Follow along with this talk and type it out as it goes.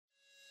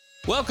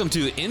Welcome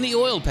to In the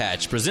Oil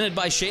Patch, presented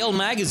by Shale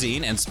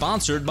Magazine and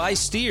sponsored by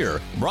Steer.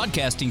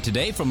 Broadcasting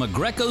today from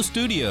Agreco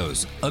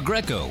Studios.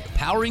 Agreco,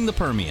 powering the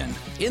Permian.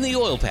 In the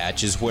Oil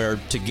Patch is where,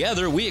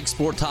 together, we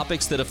explore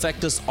topics that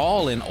affect us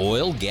all in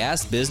oil,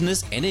 gas,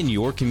 business, and in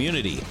your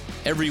community.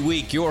 Every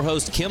week, your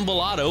host, Kim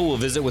Bellotto, will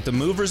visit with the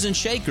movers and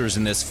shakers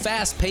in this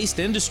fast-paced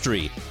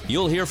industry.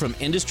 You'll hear from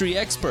industry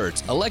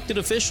experts, elected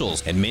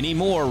officials, and many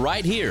more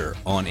right here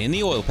on In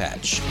the Oil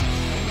Patch.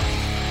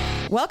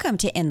 Welcome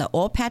to In the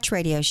Oil Patch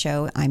Radio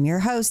Show. I'm your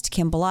host,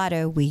 Kim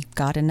Bellotto. We've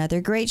got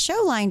another great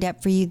show lined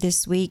up for you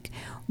this week.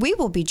 We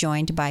will be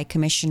joined by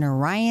Commissioner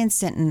Ryan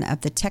Sinton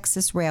of the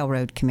Texas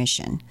Railroad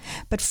Commission.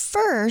 But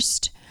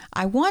first,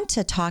 I want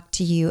to talk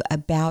to you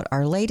about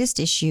our latest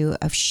issue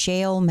of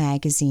Shale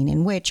Magazine,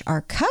 in which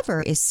our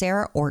cover is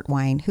Sarah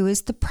Ortwine, who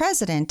is the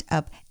president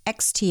of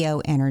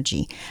XTO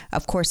Energy.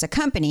 Of course, an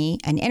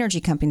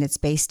energy company that's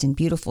based in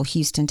beautiful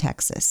Houston,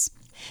 Texas.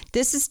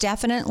 This is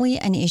definitely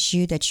an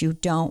issue that you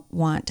don't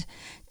want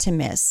to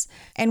miss.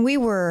 And we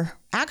were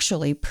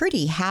actually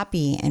pretty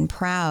happy and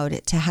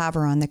proud to have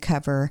her on the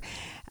cover,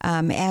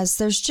 as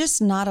there's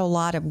just not a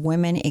lot of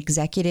women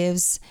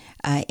executives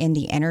in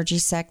the energy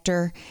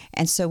sector.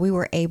 And so we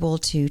were able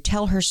to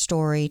tell her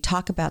story,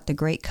 talk about the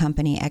great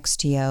company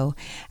XTO,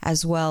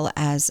 as well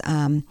as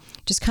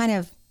just kind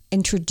of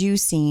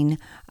introducing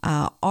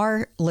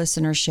our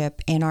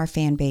listenership and our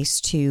fan base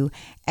to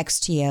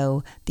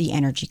XTO, the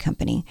energy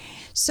company.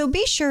 So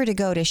be sure to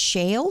go to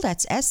Shale,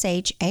 that's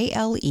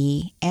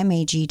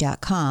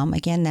SHALEMAG.com.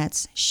 Again,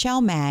 that's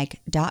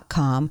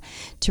shalemag.com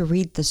to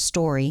read the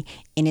story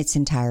in its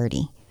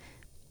entirety.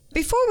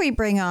 Before we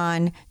bring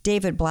on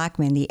David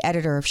Blackman, the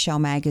editor of Shale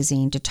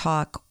Magazine, to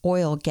talk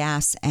oil,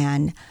 gas,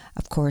 and,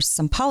 of course,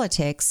 some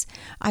politics,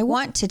 I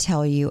want to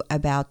tell you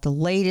about the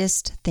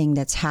latest thing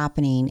that's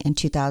happening in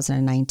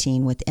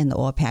 2019 within the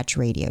Oil Patch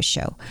Radio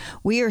Show.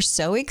 We are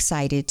so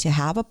excited to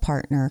have a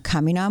partner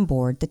coming on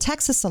board, the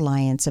Texas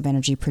Alliance of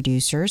Energy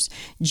Producers.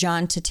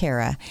 John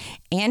Totera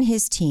and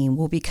his team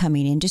will be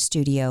coming into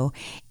studio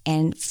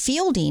and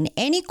fielding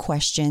any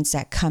questions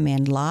that come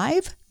in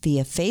live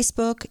via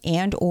Facebook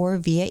and or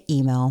via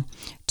email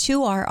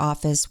to our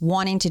office,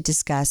 wanting to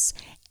discuss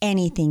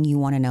anything you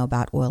want to know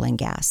about oil and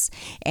gas.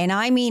 And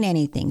I mean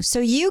anything. So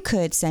you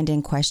could send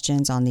in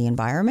questions on the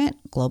environment,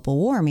 global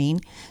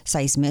warming,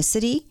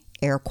 seismicity,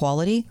 air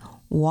quality,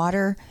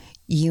 water,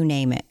 you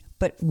name it.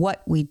 But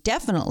what we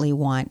definitely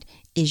want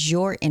is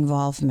your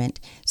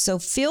involvement. So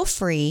feel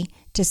free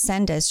to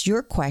send us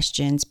your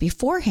questions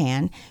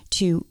beforehand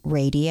to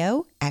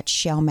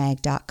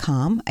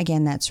radio@shalemag.com.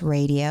 Again, that's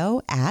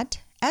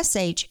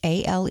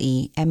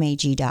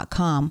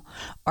radio@SHALEMAG.com,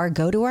 or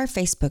go to our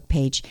Facebook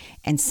page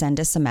and send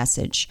us a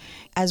message.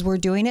 As we're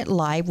doing it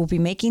live, we'll be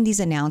making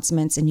these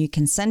announcements, and you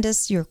can send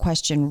us your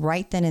question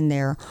right then and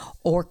there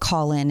or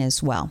call in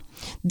as well.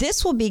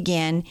 This will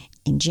begin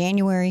in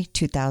January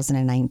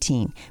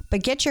 2019,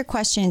 but get your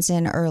questions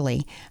in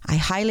early. I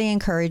highly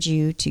encourage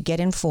you to get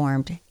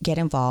informed, get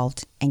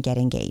involved, and get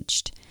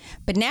engaged.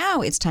 But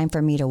now it's time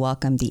for me to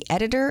welcome the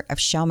editor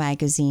of Shale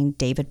Magazine,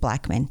 David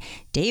Blackman.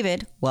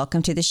 David,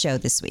 welcome to the show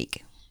this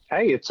week.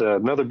 Hey, it's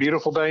another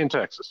beautiful day in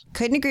Texas.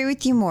 Couldn't agree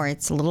with you more.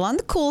 It's a little on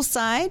the cool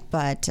side,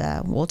 but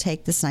we'll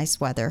take this nice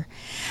weather.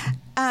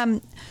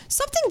 Something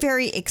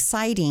very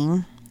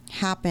exciting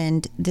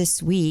happened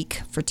this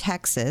week for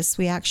Texas.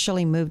 We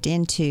actually moved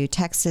into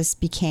Texas,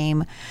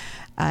 became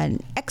an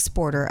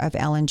exporter of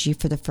LNG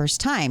for the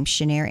first time.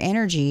 Cheniere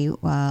Energy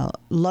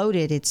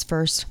loaded its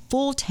first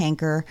full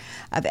tanker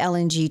of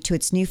LNG to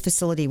its new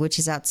facility, which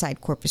is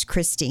outside Corpus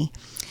Christi,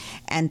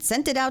 and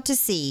sent it out to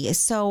sea.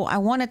 So I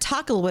want to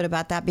talk a little bit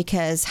about that,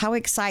 because how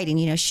exciting.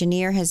 You know,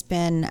 Cheniere has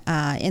been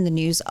in the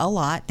news a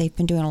lot. They've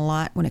been doing a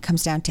lot when it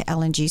comes down to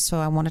LNG. So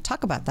I want to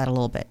talk about that a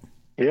little bit.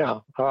 Yeah.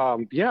 Of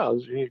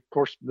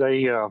course,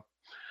 they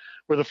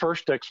were the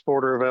first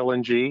exporter of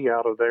LNG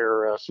out of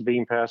their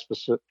Sabine Pass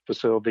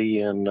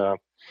facility in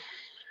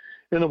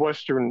the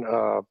western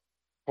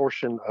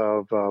portion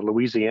of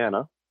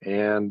Louisiana,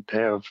 and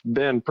have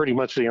been pretty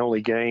much the only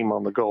game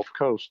on the Gulf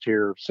Coast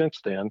here since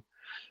then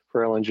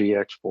for LNG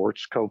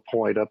exports. Cove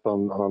Point up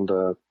on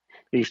the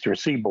eastern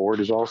seaboard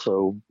has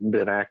also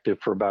been active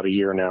for about a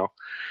year now.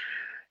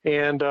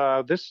 And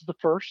this is the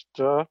first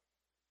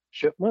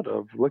shipment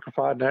of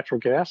liquefied natural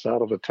gas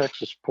out of a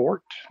Texas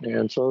port.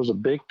 And so it was a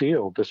big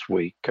deal this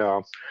week,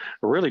 a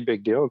really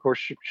big deal. Of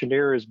course,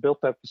 Cheniere has built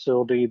that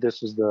facility.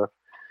 This is the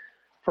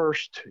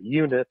first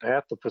unit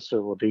at the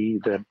facility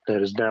that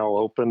is now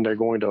open. They're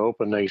going to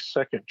open a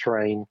second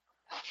train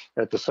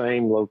at the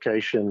same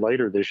location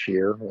later this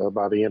year,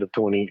 by the end of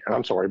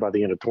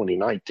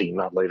 2019,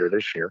 not later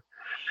this year.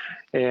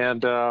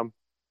 And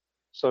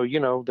so, you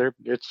know,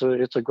 it's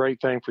a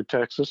great thing for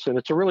Texas, and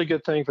it's a really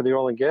good thing for the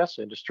oil and gas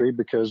industry,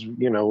 because,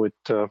 you know, it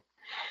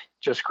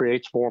just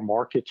creates more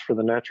markets for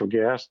the natural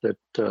gas that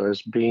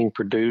is being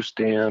produced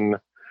in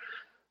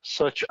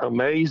such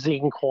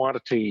amazing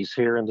quantities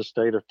here in the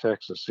state of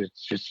Texas.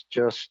 It's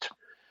just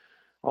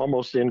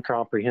almost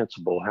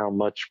incomprehensible how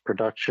much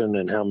production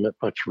and how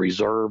much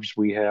reserves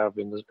we have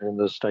in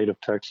the state of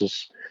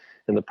Texas.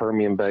 in the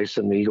Permian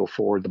Basin, the Eagle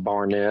Ford, the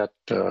Barnett,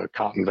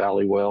 Cotton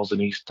Valley wells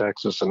in East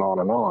Texas, and on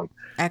and on.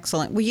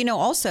 Excellent. Well,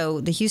 also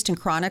the Houston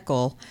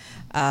Chronicle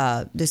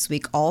this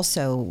week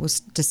also was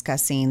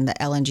discussing the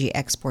LNG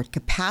export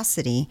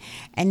capacity,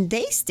 and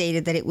they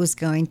stated that it was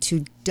going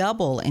to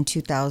double in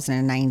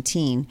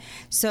 2019.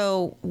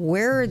 So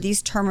where are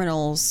these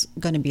terminals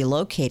going to be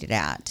located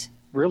at?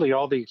 Really,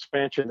 all the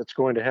expansion that's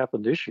going to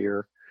happen this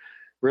year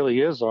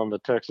really is on the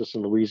Texas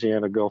and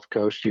Louisiana Gulf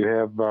Coast. You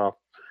have,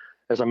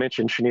 as I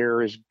mentioned,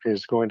 Cheniere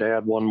is going to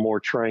add one more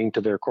train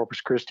to their Corpus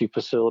Christi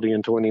facility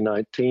in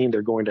 2019.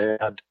 They're going to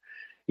add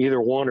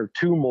either one or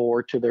two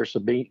more to their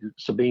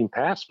Sabine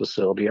Pass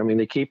facility. I mean,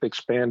 they keep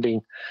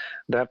expanding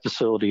that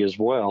facility as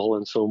well,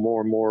 and so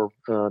more and more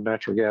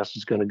natural gas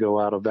is going to go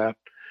out of that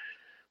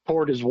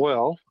port as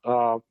well.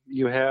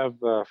 You have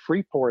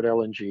Freeport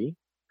LNG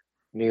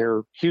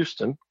near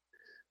Houston.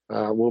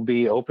 Will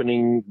be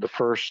opening the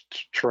first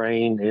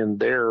train in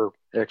their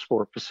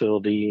export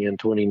facility in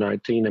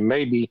 2019, and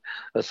maybe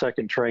a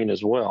second train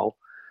as well.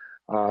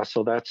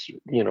 So that's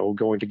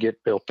going to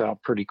get built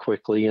out pretty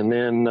quickly. And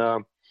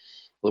then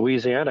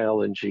Louisiana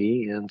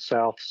LNG in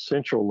South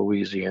Central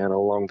Louisiana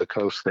along the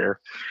coast there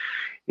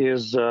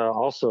is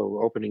also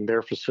opening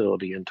their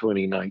facility in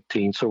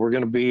 2019. So we're going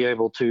to be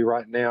able to,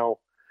 right now,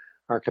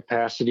 our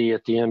capacity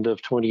at the end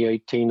of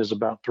 2018 is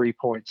about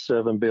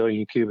 3.7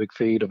 billion cubic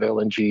feet of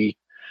LNG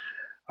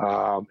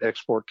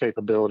export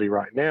capability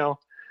right now.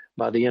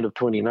 By the end of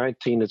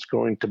 2019, it's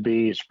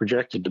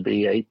projected to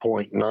be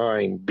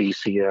 8.9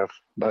 BCF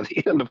by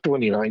the end of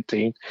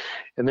 2019.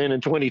 And then in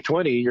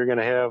 2020, you're going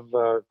to have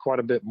quite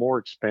a bit more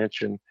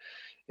expansion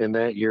in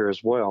that year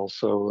as well.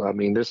 So, I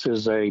mean, this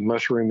is a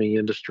mushrooming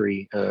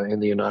industry in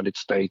the United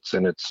States,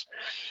 and it's,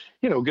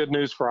 good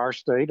news for our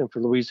state and for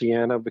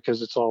Louisiana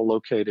because it's all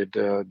located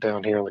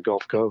down here on the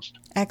Gulf Coast.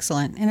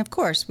 Excellent. And of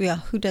course,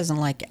 who doesn't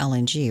like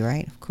LNG,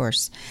 right? Of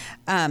course.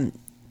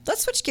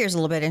 Let's switch gears a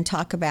little bit and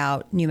talk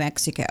about New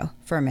Mexico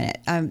for a minute.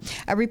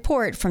 A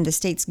report from the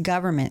state's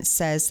government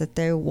says that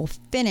they will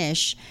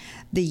finish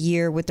the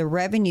year with a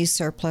revenue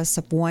surplus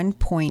of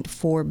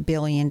 $1.4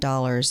 billion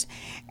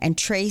and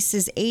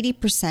traces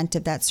 80%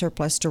 of that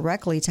surplus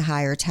directly to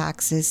higher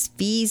taxes,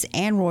 fees,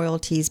 and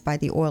royalties by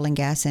the oil and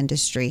gas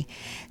industry.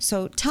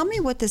 So tell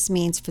me what this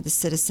means for the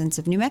citizens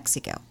of New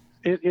Mexico.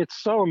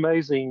 It's so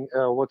amazing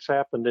what's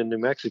happened in New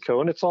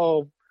Mexico, and it's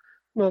all,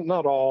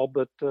 not all,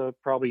 but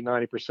probably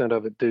 90%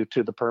 of it due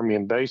to the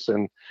Permian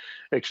Basin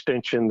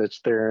extension that's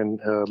there in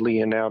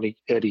Lee and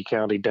Eddy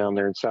County down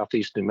there in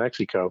southeast New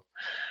Mexico.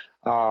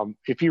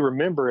 If you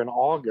remember, in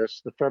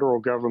August, the federal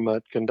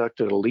government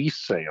conducted a lease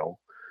sale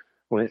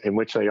in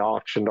which they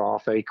auctioned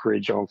off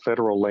acreage on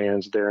federal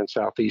lands there in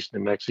southeast New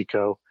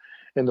Mexico.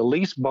 And the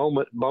lease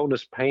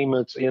bonus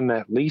payments in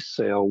that lease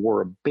sale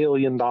were $1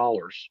 billion.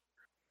 $1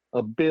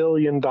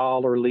 billion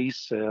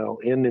lease sale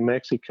in New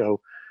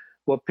Mexico.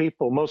 What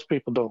most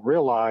people don't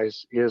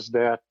realize is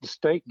that the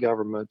state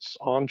governments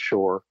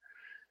onshore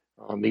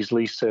on these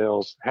lease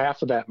sales,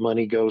 half of that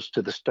money goes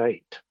to the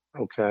state.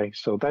 Okay,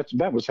 so that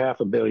was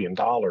 $500 million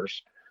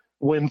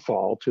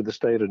windfall to the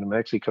state of New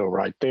Mexico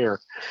right there.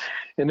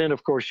 And then,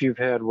 of course, you've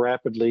had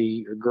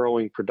rapidly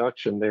growing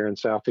production there in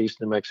southeast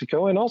New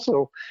Mexico and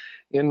also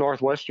in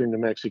northwestern New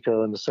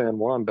Mexico in the San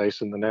Juan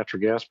Basin. The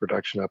natural gas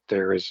production up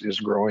there is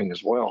growing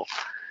as well.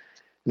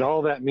 And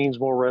all that means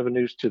more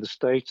revenues to the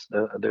states.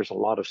 There's a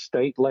lot of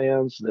state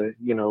lands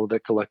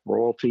that collect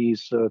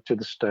royalties to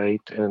the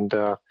state, and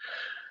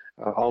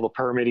all the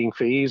permitting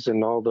fees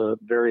and all the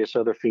various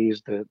other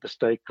fees that the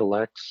state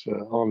collects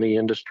on the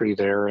industry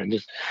there.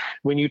 And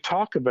when you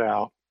talk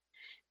about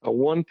a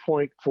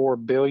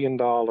 $1.4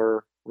 billion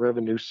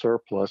revenue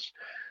surplus,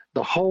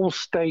 the whole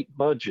state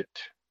budget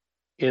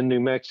in New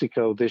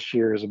Mexico this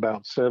year is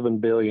about $7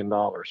 billion.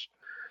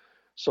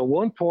 So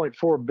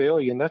 $1.4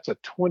 billion, that's a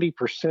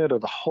 20%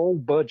 of the whole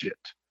budget.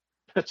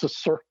 That's a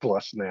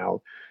surplus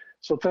now.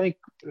 So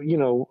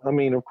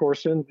of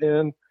course,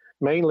 and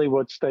mainly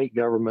what state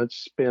governments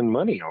spend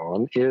money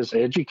on is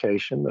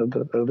education of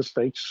the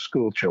state's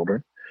school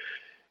children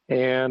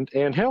and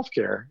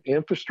healthcare,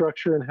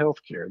 infrastructure and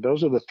healthcare.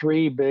 Those are the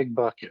three big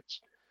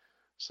buckets.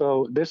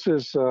 So this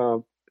is,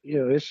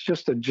 it's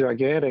just a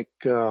gigantic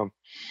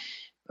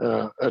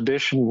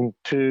addition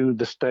to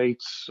the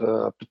state's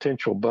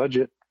potential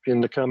budget in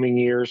the coming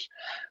years.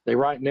 They had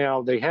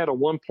a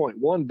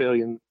 $1.1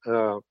 billion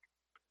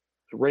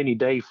rainy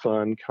day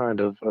fund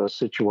kind of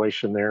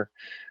situation there.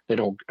 They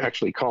don't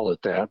actually call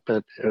it that,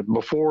 but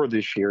before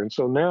this year. And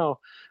so now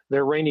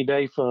their rainy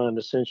day fund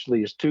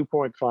essentially is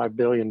 $2.5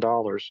 billion,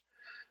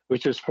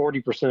 which is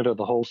 40% of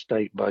the whole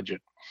state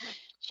budget.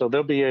 So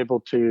they'll be able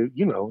to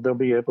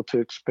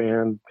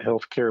expand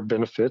healthcare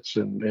benefits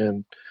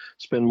and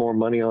spend more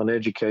money on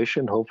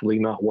education, hopefully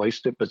not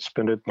waste it, but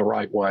spend it in the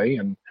right way,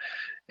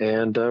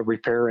 and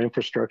repair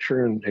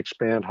infrastructure and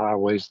expand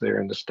highways there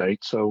in the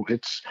state. So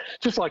it's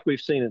just like we've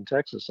seen in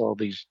Texas all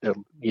these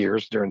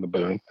years during the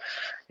boom.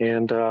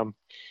 And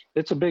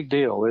it's a big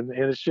deal. And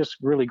it's just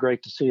really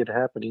great to see it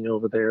happening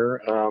over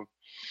there.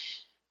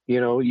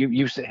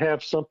 You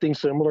have something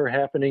similar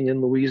happening in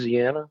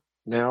Louisiana.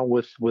 now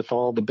with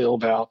all the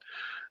build out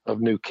of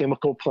new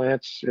chemical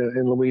plants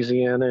in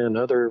Louisiana and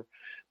other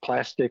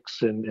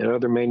plastics and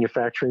other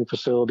manufacturing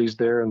facilities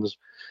there in the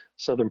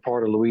southern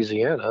part of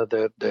Louisiana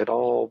that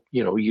all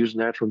use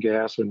natural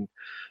gas and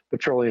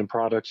petroleum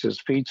products as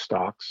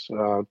feedstocks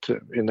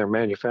in their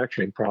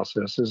manufacturing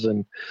processes,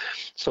 and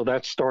so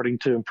that's starting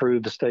to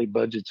improve the state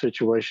budget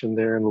situation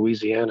there in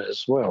Louisiana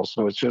as well.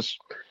 So it's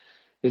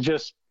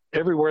just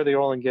everywhere the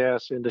oil and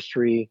gas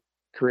industry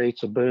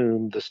creates a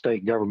boom, the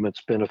state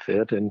governments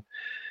benefit, and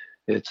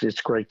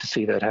it's great to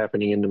see that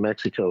happening in New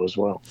Mexico as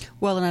well.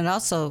 Well, and I'd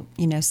also,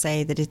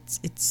 say that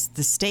it's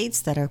the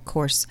states that, of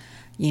course,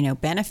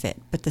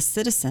 benefit, but the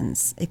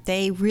citizens, if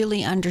they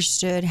really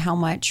understood how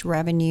much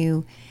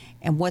revenue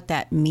and what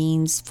that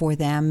means for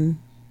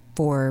them,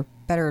 for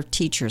better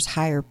teachers,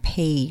 higher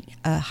pay,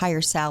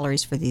 higher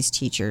salaries for these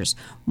teachers,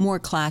 more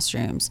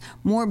classrooms,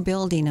 more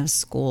building of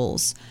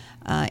schools,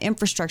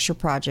 infrastructure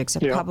projects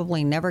that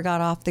probably never got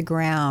off the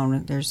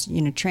ground. There's,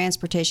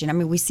 transportation. I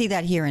mean, we see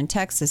that here in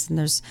Texas, and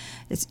there's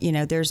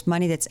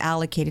money that's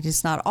allocated.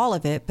 It's not all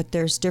of it, but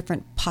there's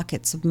different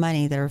pockets of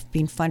money that are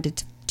being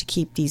funded to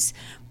keep these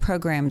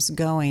programs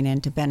going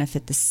and to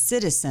benefit the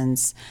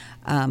citizens.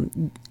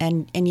 And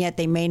yet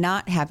they may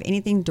not have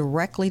anything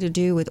directly to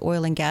do with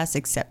oil and gas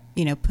except,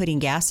 putting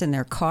gas in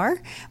their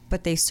car,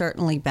 but they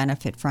certainly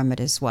benefit from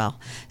it as well.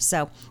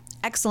 So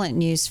excellent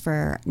news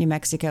for New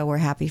Mexico. We're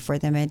happy for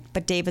them.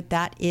 But David,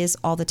 that is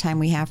all the time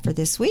we have for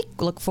this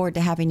week. Look forward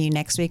to having you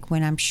next week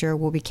when I'm sure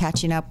we'll be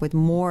catching up with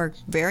more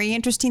very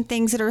interesting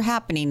things that are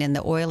happening in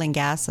the oil and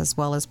gas, as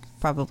well as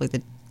probably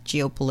the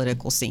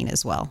geopolitical scene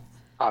as well.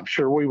 I'm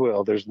sure we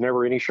will. There's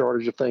never any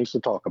shortage of things to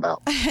talk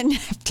about.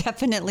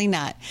 Definitely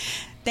not.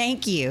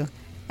 Thank you.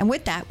 And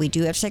with that, we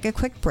do have to take a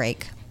quick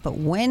break. But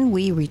when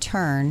we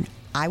return,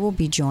 I will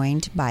be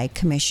joined by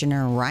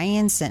Commissioner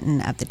Ryan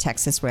Sinton of the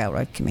Texas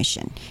Railroad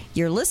Commission.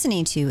 You're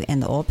listening to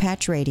In the Oil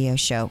Patch Radio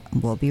Show.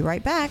 We'll be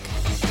right back.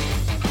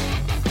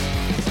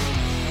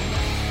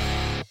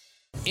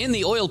 In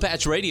the Oil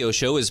Patch Radio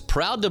Show is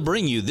proud to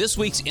bring you this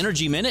week's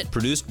Energy Minute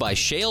produced by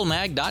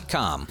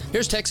ShaleMag.com.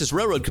 Here's Texas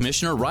Railroad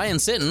Commissioner Ryan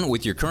Sinton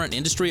with your current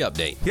industry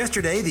update.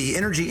 Yesterday, the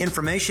Energy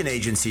Information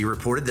Agency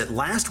reported that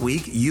last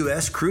week,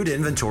 U.S. crude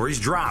inventories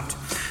dropped.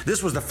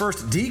 This was the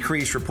first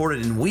decrease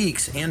reported in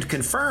weeks and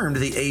confirmed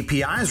the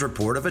API's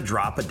report of a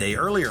drop a day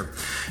earlier.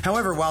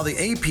 However, while the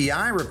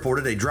API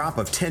reported a drop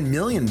of 10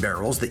 million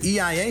barrels, the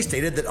EIA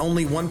stated that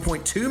only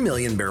 1.2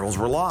 million barrels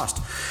were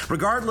lost.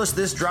 Regardless,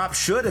 this drop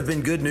should have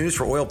been good news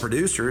for oil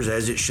producers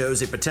as it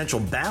shows a potential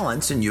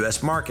balance in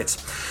U.S. markets.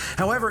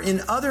 However,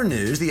 in other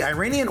news, the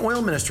Iranian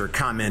oil minister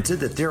commented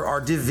that there are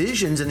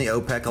divisions in the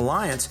OPEC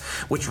alliance,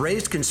 which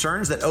raised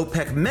concerns that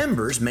OPEC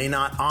members may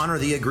not honor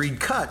the agreed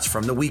cuts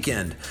from the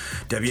weekend.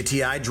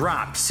 WTI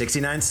dropped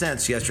 69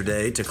 cents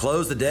yesterday to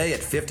close the day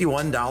at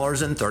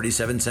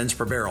 $51.37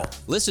 per barrel.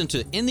 Listen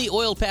to In the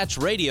Oil Patch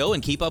Radio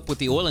and keep up with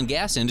the oil and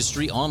gas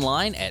industry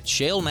online at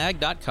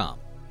shalemag.com.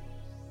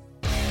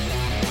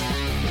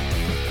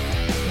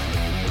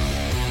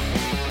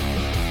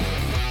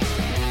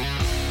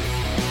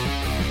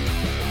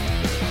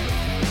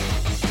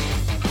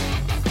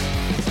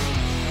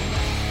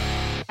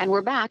 And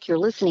we're back. You're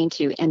listening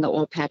to In the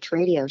Oil Patch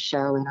Radio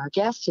Show, and our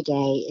guest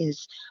today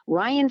is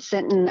Ryan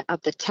Sinton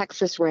of the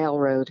Texas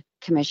Railroad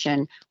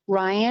Commission.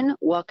 Ryan,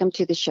 welcome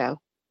to the show.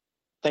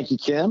 Thank you,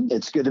 Kim.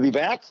 It's good to be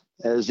back,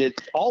 as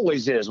it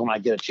always is when I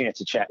get a chance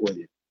to chat with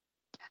you.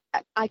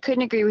 I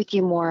couldn't agree with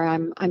you more.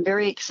 I'm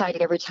very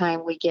excited every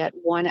time we get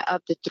one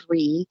of the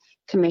three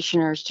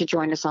commissioners to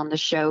join us on the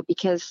show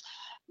because,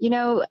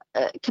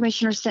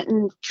 Commissioner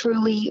Sinton,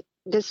 truly,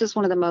 this is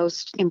one of the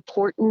most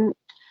important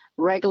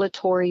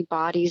regulatory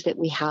bodies that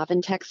we have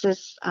in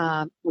Texas.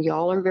 We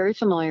all are very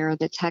familiar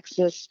that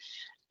Texas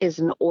is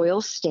an oil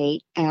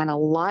state, and a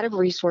lot of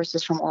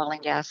resources from oil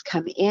and gas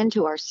come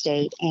into our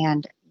state.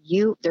 And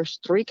there's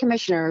three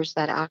commissioners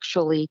that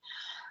actually,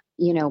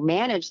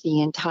 manage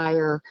the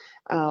entire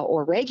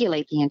or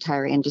regulate the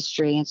entire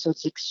industry. And so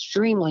it's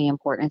extremely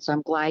important. So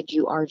I'm glad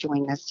you are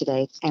joining us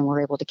today and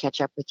we're able to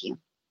catch up with you.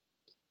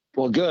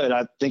 Well, good.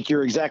 I think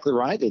you're exactly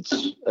right. It's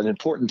an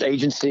important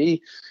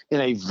agency in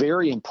a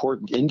very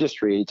important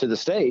industry to the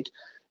state.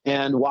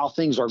 And while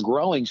things are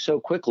growing so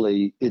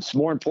quickly, it's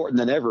more important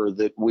than ever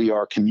that we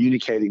are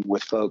communicating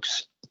with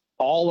folks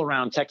all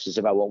around Texas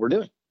about what we're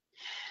doing.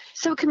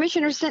 So,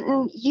 Commissioner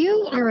Sinton,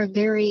 you are a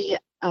very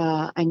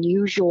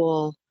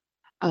unusual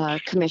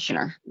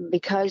commissioner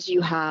because you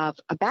have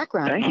a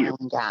background in oil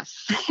and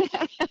gas.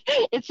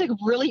 It's a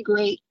really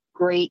great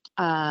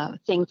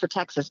thing for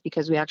Texas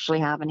because we actually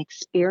have an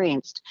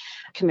experienced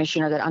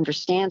commissioner that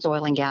understands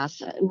oil and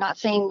gas. I'm not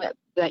saying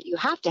that you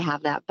have to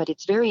have that, but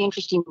it's very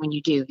interesting when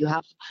you do. You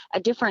have a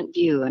different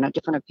view and a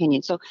different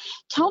opinion. So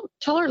tell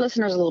our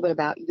listeners a little bit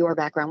about your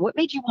background. What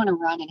made you want to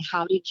run, and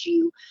how did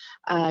you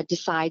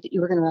decide that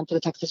you were going to run for the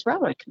Texas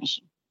Railroad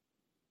Commission?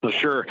 Well,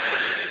 sure.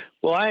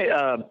 Well,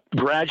 I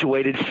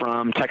graduated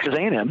from Texas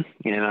A&M,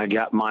 and I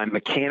got my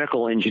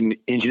mechanical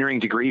engineering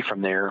degree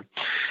from there,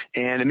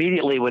 and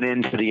immediately went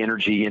into the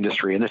energy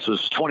industry. And this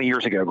was 20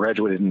 years ago,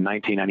 graduated in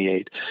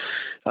 1998.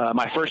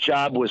 My first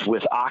job was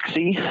with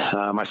Oxy.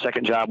 My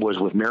second job was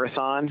with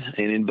Marathon.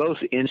 And in both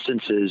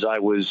instances, I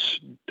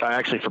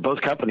actually, for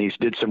both companies,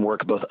 did some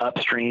work both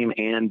upstream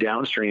and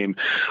downstream,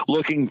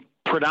 looking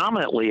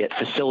predominantly at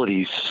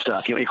facilities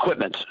stuff,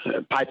 equipment,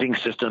 piping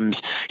systems,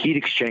 heat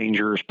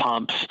exchangers,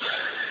 pumps,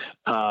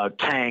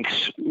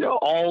 tanks,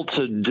 all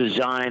to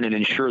design and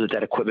ensure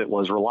that equipment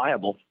was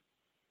reliable.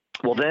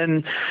 Well,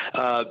 then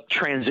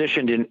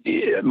transitioned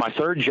in my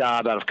third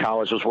job out of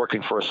college was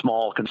working for a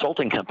small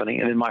consulting company.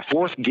 And then my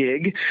fourth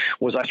gig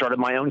was I started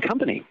my own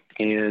company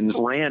and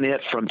ran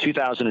it from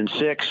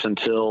 2006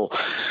 until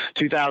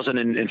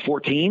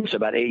 2014, so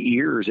about 8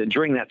 years. And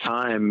during that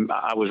time,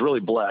 I was really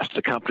blessed.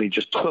 The company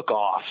just took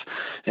off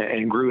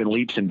and grew in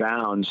leaps and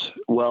bounds.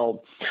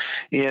 Well,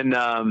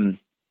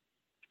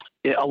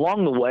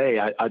 along the way,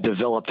 I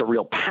developed a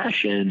real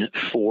passion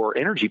for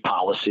energy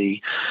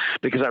policy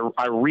because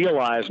I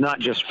realized not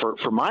just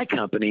for my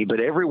company, but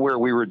everywhere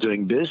we were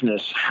doing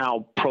business,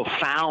 how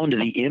profound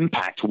the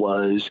impact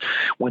was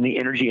when the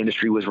energy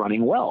industry was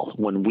running well,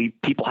 when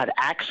people had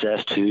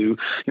access to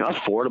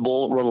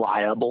affordable,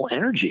 reliable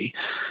energy.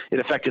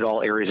 It affected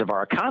all areas of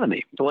our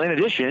economy. Well, in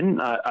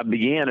addition, I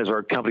began, as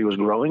our company was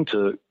growing,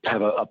 to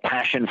have a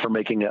passion for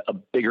making a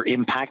bigger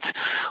impact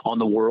on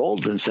the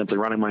world than simply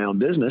running my own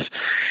business.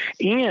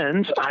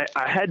 And I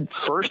had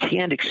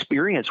firsthand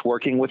experience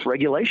working with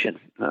regulation.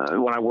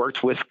 When I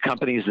worked with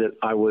companies that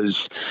I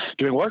was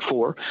doing work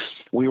for,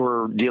 we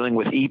were dealing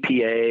with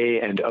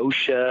EPA and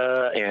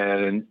OSHA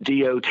and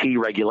DOT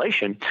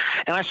regulation.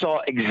 And I saw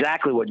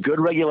exactly what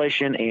good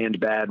regulation and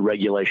bad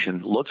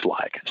regulation looked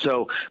like.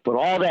 So put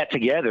all that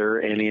together,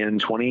 and in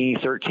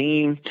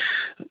 2014,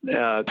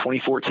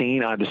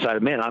 I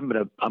decided, man, I'm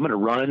gonna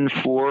run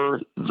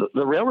for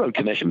the Railroad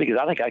Commission because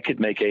I think I could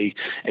make a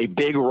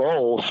big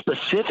role,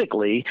 specifically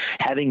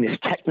having this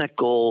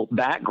technical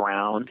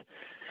background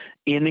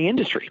in the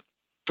industry.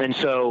 And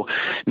so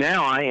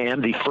now I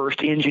am the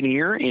first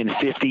engineer in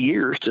 50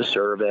 years to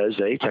serve as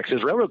a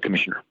Texas Railroad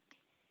Commissioner.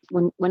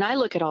 When I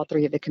look at all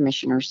three of the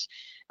commissioners,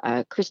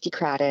 Christy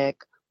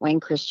Craddock, Wayne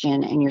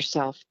Christian, and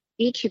yourself,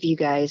 each of you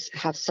guys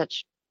have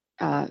such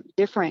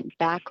different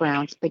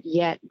backgrounds, but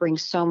yet bring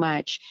so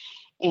much.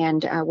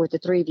 And with the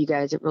three of you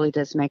guys, it really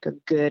does make a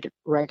good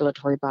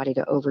regulatory body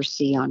to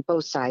oversee on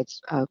both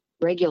sides,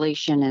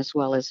 regulation as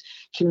well as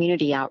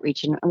community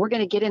outreach. And we're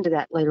going to get into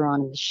that later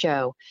on in the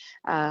show.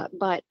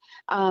 But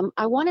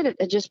I wanted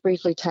to just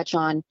briefly touch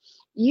on,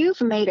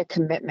 you've made a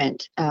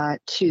commitment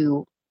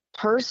to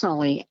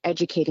personally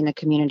educating the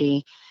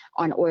community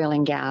on oil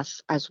and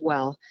gas as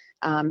well.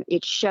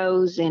 It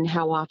shows in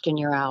how often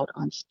you're out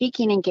on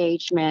speaking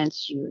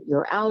engagements.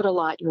 You're out a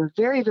lot. You're a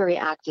very, very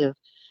active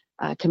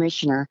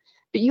commissioner.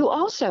 But you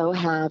also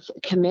have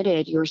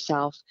committed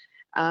yourself.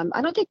 I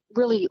don't think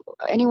really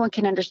anyone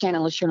can understand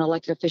unless you're an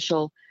elected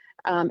official,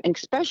 and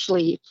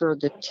especially for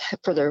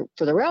the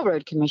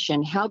Railroad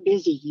Commission, how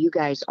busy you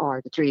guys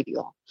are, the three of you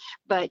all.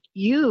 But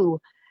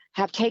you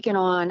have taken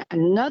on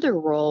another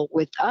role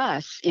with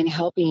us in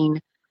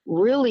helping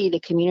really the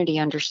community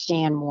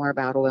understand more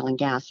about oil and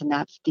gas, and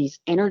that's these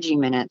energy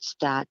minutes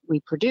that we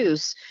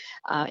produce.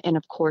 And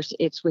of course,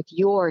 it's with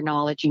your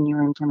knowledge and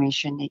your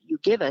information that you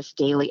give us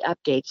daily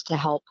updates to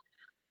help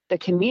the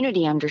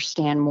community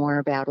understand more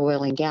about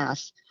oil and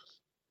gas.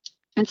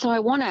 And so I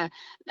want to,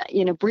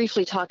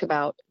 briefly talk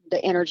about the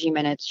energy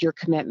minutes, your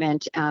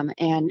commitment,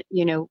 and,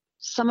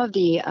 some of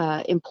the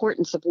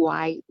importance of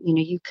why,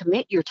 you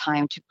commit your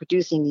time to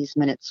producing these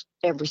minutes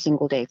every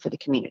single day for the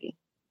community.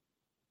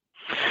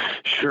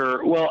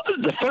 Sure. Well,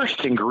 the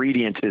first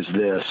ingredient is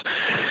this.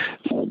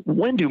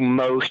 When do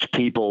most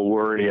people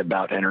worry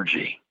about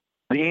energy?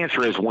 The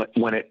answer is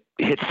when it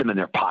hits them in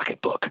their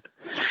pocketbook.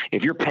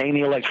 If you're paying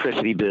the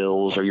electricity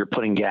bills or you're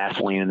putting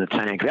gasoline in the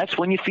tank, that's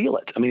when you feel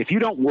it. I mean, if you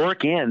don't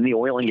work in the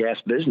oil and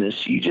gas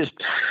business,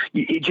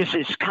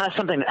 it's kind of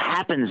something that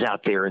happens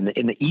out there in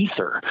the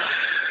ether.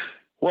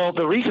 Well,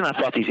 the reason I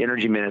thought these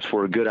energy minutes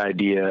were a good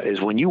idea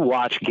is when you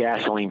watch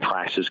gasoline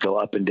prices go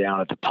up and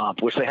down at the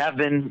pump, which they have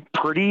been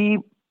pretty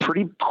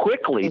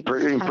quickly,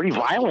 pretty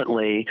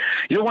violently,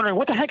 you're wondering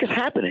what the heck is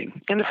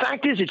happening. And the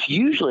fact is, it's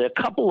usually a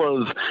couple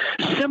of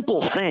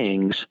simple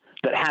things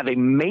that have a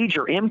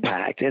major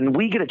impact, and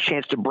we get a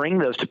chance to bring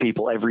those to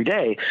people every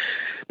day,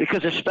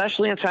 because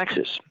especially in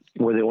Texas,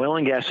 where the oil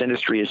and gas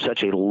industry is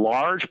such a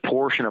large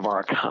portion of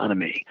our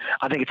economy,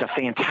 I think it's a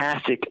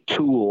fantastic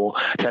tool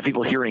to have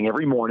people hearing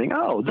every morning,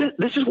 oh,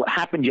 this is what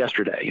happened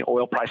yesterday.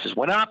 Oil prices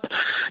went up,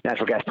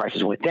 natural gas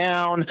prices went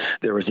down,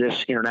 there was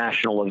this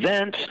international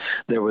event,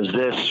 there was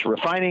this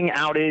refining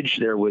outage,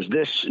 there was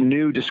this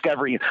new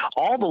discovery,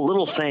 all the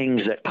little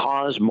things that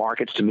cause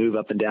markets to move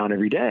up and down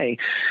every day,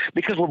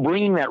 because we're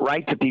bringing that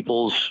right to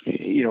people's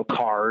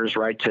cars,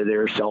 right to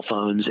their cell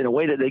phones in a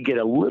way that they get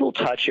a little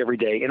touch every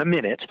day in a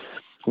minute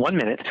 1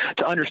 minute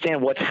to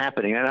understand what's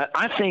happening. And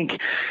I think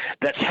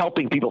that's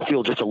helping people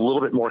feel just a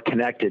little bit more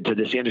connected to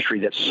this industry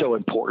that's so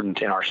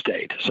important in our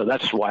state. So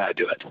that's why I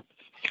do it.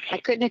 I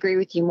couldn't agree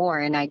with you more.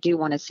 And I do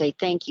want to say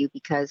thank you,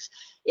 because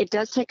it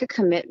does take a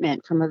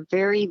commitment from a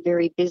very,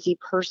 very busy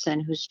person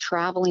who's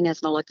traveling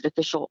as an elected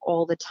official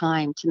all the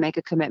time to make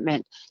a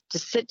commitment to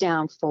sit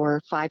down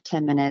for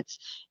 5-10 minutes,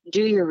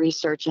 do your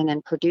research, and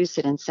then produce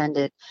it and send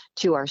it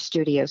to our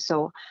studio.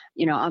 So,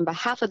 on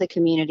behalf of the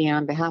community and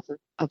on behalf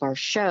of our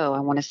show, I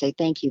want to say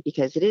thank you,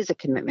 because it is a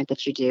commitment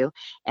that you do.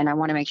 And I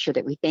want to make sure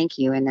that we thank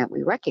you and that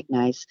we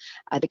recognize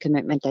the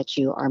commitment that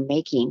you are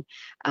making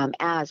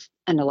as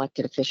an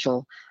elected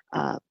official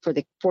for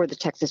the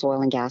Texas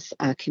oil and gas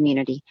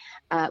community.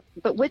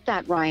 But with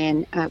that,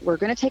 Ryan, we're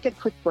going to take a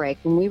quick break.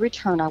 When we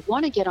return, I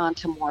want to get on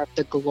to more of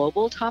the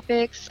global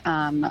topics.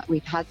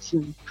 We've had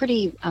some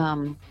pretty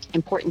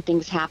important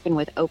things happen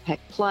with OPEC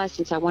Plus,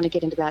 and so I want to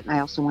get into that, and I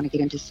also want to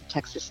get into some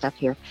Texas stuff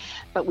here.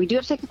 But we do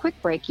have to take a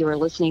quick break. You are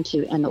listening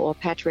to In the Oil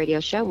Patch Radio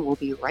Show, and we'll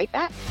be right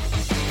back.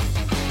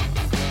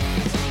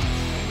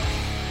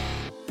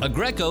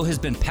 Aggreko has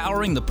been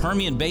powering the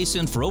Permian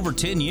Basin for over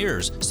 10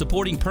 years,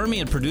 supporting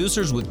Permian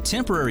producers with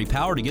temporary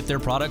power to get their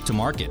product to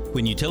market.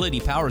 When utility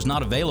power is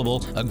not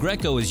available,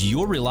 Aggreko is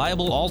your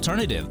reliable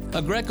alternative.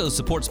 Aggreko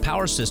supports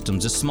power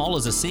systems as small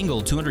as a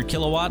single 200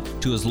 kilowatt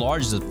to as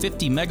large as a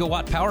 50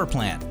 megawatt power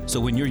plant. So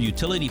when your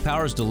utility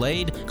power is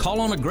delayed,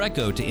 call on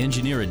Aggreko to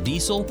engineer a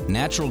diesel,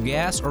 natural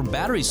gas, or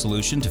battery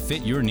solution to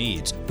fit your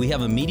needs. We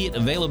have immediate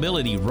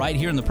availability right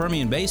here in the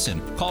Permian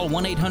Basin. Call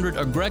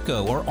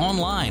 1-800-AGGREKO or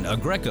online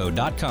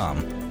aggreko.com.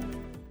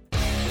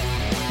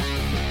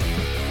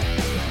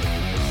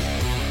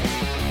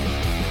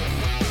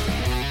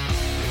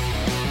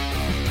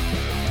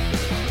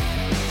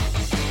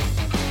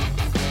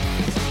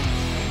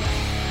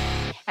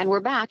 And we're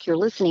back. You're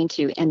listening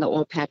to In the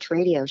Oil Patch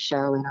Radio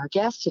Show, and our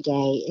guest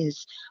today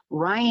is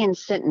Ryan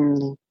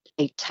Sinton,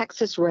 a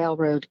Texas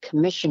Railroad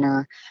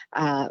Commissioner.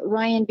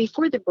 Ryan,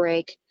 before the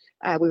break,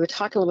 we were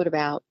talking a little bit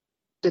about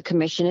the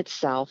commission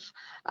itself,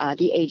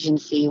 the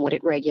agency, what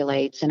it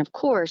regulates, and of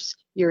course,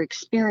 your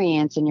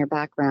experience and your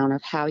background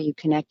of how you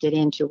connected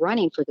into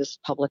running for this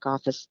public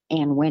office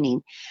and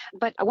winning.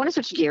 But I want to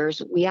switch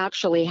gears. We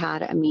actually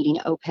had a meeting,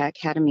 OPEC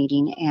had a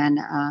meeting, and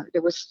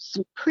there was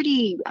some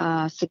pretty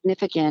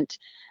significant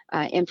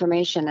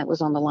information that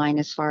was on the line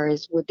as far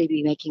as would they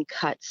be making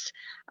cuts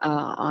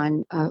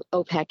on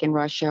OPEC and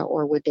Russia,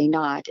 or would they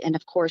not? And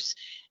of course,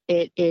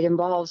 it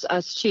involves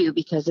us too,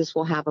 because this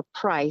will have a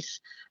price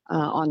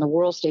on the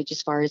world stage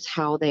as far as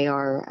how they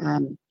are,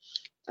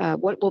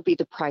 what will be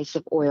the price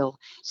of oil.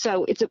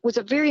 So it was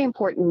a very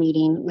important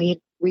meeting.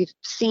 We've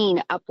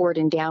seen upward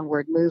and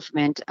downward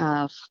movement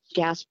of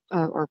gas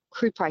or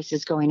crude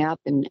prices going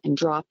up and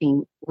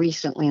dropping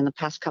recently in the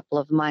past couple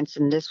of months,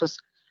 and this was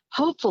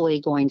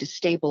hopefully going to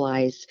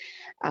stabilize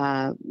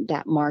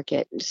that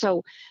market.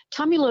 So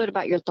tell me a little bit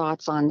about your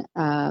thoughts on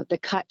the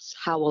cuts.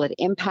 How will it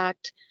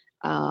impact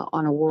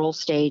on a world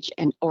stage,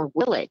 or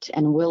will it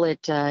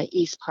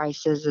ease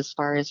prices as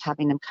far as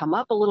having them come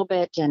up a little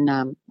bit and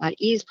not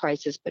ease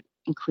prices but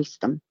increase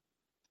them?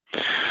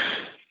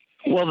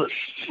 Well,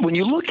 when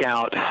you look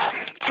out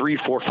 3,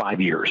 4,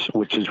 5 years,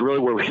 which is really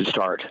where we should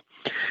start,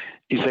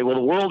 you say, well,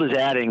 the world is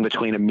adding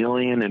between 1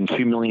 million and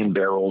 2 million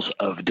barrels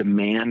of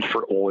demand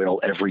for oil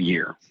every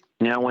year.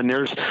 Now, when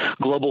there's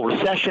global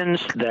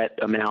recessions, that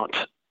amount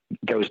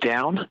goes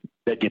down,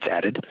 that gets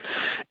added.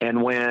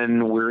 And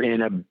when we're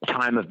in a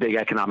time of big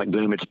economic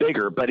boom, it's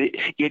bigger, but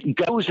it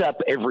goes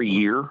up every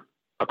year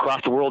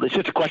across the world. It's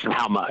just a question of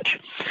how much.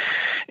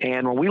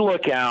 And when we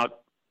look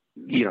out,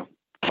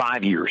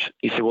 5 years,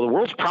 you say, well, the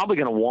world's probably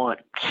going to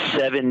want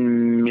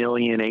 7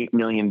 million, 8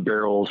 million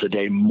barrels a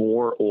day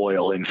more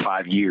oil in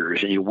 5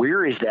 years. And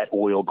where is that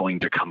oil going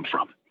to come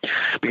from?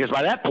 Because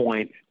by that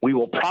point, we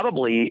will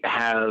probably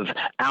have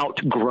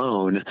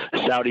outgrown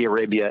Saudi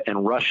Arabia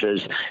and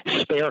Russia's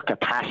spare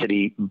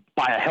capacity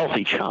by a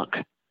healthy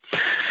chunk.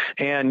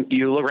 And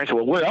you look around and say,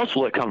 well, where else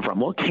will it come from?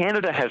 Well,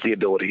 Canada has the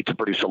ability to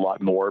produce a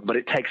lot more, but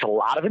it takes a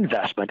lot of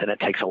investment and it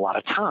takes a lot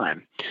of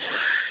time.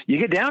 You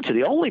get down to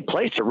the only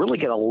place to really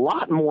get a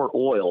lot more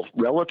oil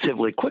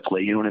relatively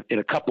quickly, in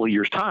a couple of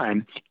years'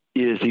 time,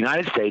 is the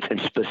United States,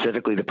 and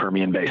specifically the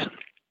Permian Basin.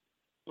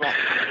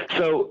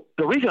 So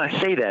the reason I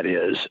say that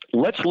is,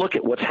 let's look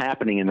at what's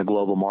happening in the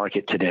global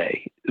market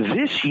today.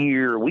 This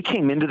year, we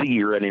came into the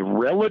year in a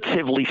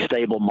relatively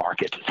stable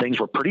market. Things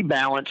were pretty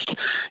balanced.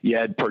 You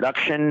had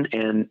production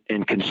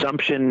and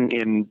consumption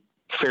in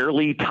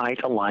fairly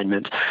tight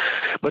alignment.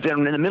 But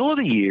then in the middle of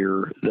the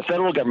year, the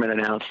federal government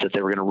announced that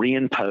they were going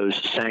to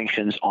reimpose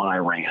sanctions on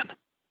Iran.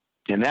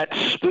 And that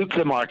spooked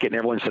the market, and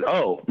everyone said,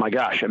 oh, my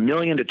gosh, 1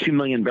 million to 2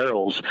 million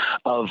barrels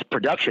of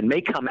production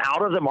may come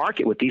out of the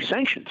market with these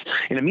sanctions.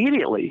 And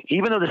immediately,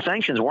 even though the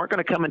sanctions weren't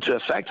going to come into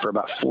effect for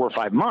about 4 or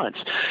 5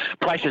 months,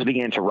 prices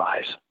began to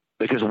rise.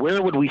 Because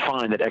where would we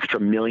find that extra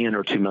 1 million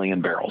or 2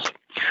 million barrels?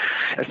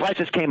 As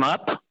prices came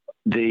up,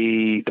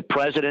 the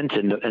president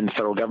and the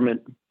federal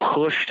government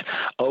pushed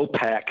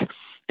OPEC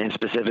and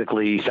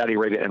specifically Saudi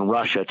Arabia and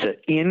Russia,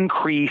 to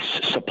increase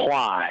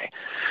supply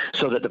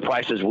so that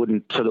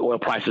the oil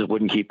prices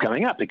wouldn't keep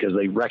coming up, because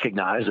they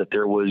recognized that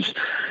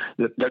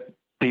that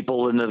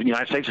people in the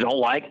United States don't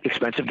like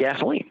expensive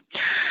gasoline.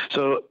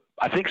 So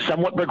I think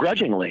somewhat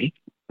begrudgingly,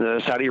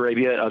 Saudi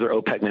Arabia and other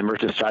OPEC members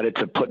decided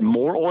to put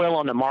more oil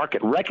on the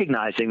market,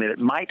 recognizing that it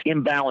might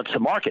imbalance the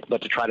market,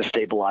 but to try to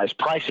stabilize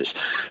prices.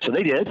 So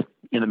they did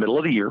in the middle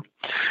of the year.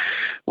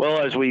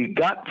 Well, as we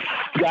got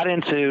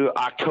into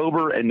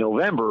October and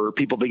November,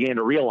 people began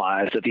to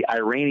realize that the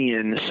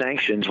Iranian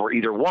sanctions were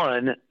either,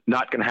 one,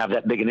 not going to have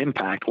that big an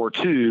impact, or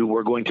two,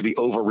 were going to be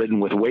overridden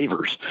with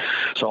waivers.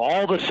 So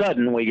all of a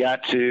sudden, we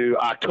got to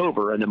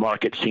October, and the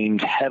market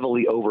seemed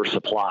heavily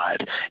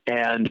oversupplied,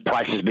 and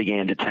prices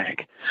began to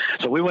tank.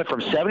 So we went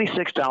from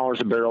 $76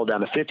 a barrel down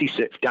to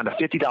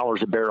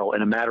 $50 a barrel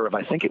in a matter of,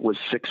 I think it was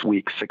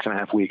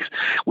 6.5 weeks,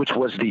 which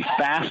was the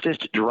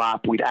fastest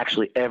drop we'd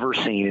actually ever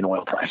seen in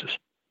oil prices.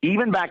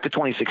 Even back to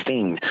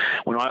 2016,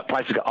 when oil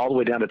prices got all the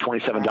way down to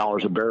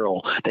 $27 a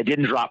barrel, they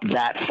didn't drop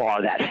that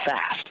far that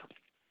fast.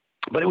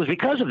 But it was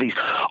because of these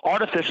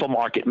artificial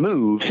market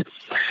moves.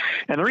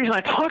 And the reason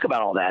I talk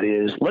about all that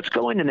is, let's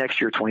go into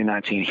next year,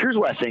 2019. Here's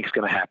what I think is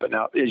going to happen.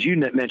 Now, as you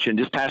mentioned,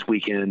 this past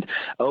weekend,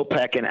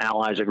 OPEC and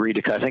allies agreed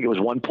to cut, I think it was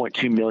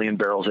 1.2 million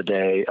barrels a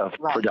day of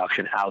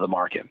production out of the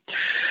market.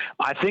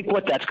 I think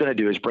what that's going to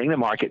do is bring the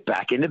market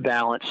back into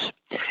balance.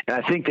 And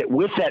I think that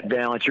with that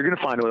balance, you're going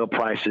to find oil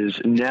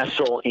prices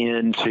nestle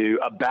into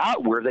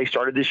about where they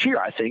started this year.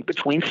 I think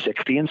between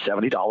 $60 and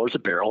 $70 a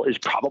barrel is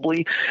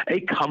probably a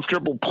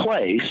comfortable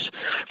place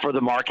for the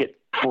market,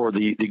 for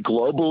the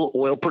global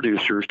oil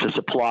producers to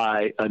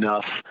supply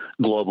enough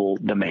global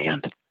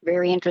demand.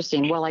 Very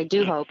interesting. Well, I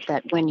do hope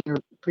that when you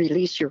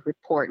release your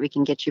report, we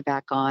can get you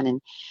back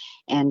on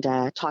and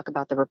talk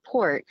about the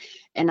report.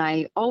 And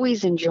I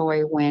always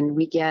enjoy when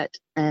we get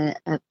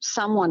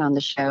someone on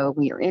the show,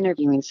 we are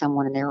interviewing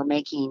someone and they were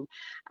making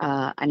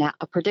a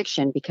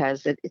prediction,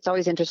 because it's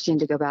always interesting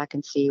to go back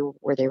and see,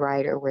 were they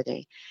right, or were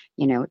they,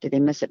 did they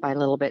miss it by a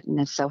little bit,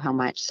 and if so, how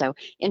much? So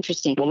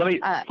interesting. Well,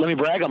 let me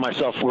brag on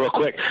myself real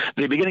quick. At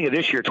the beginning of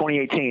this year,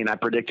 2018, I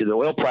predicted the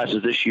oil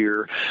prices this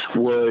year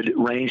would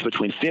range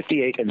between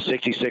 $58 and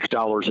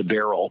 $66 a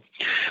barrel,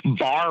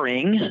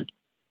 barring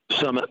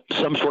some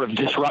sort of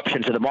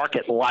disruption to the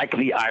market, like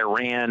the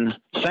Iran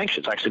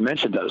sanctions. I actually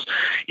mentioned those.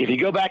 If you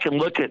go back and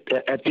look at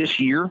this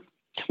year,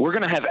 we're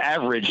going to have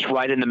averaged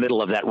right in the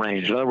middle of that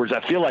range. In other words,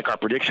 I feel like our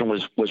prediction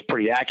was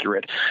pretty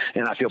accurate,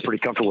 and I feel pretty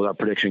comfortable with our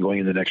prediction going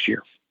into next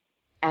year.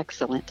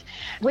 Excellent.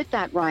 With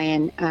that,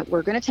 Ryan,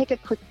 we're going to take a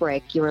quick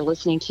break. You are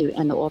listening to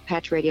In the Oil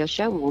Patch Radio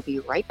Show, and we'll be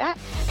right back.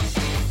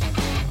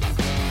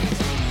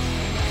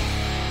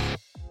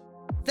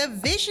 The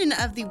vision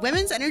of the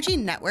Women's Energy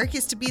Network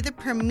is to be the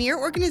premier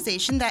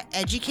organization that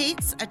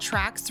educates,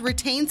 attracts,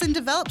 retains, and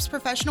develops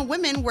professional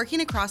women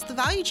working across the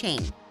value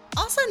chain.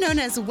 Also known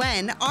as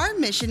WEN, our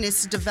mission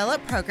is to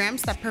develop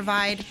programs that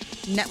provide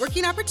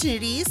networking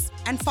opportunities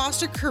and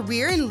foster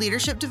career and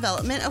leadership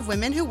development of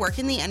women who work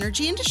in the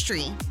energy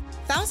industry.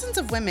 Thousands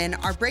of women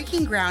are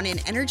breaking ground in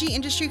energy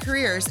industry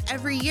careers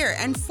every year,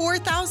 and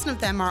 4,000 of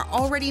them are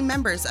already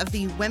members of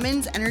the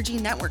Women's Energy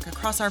Network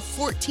across our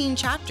 14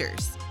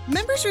 chapters.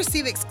 Members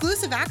receive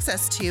exclusive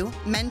access to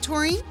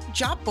mentoring,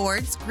 job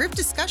boards, group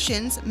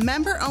discussions,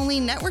 member-only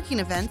networking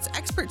events,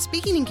 expert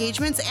speaking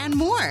engagements, and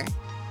more.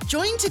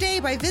 Join today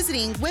by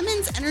visiting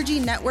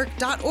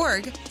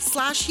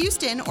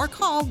women'senergynetwork.org/Houston or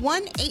call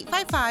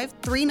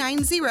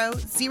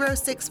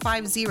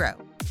 1-855-390-0650.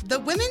 The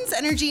Women's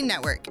Energy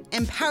Network,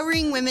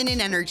 empowering women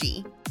in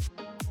energy.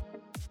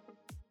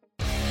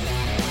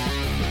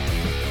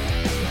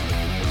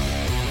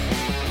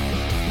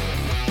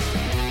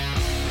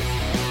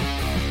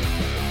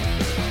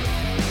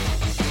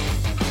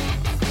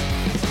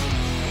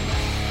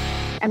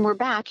 And we're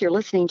back. You're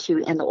listening to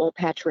In the Oil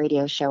Patch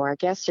Radio Show. Our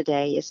guest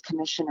today is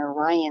Commissioner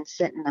Ryan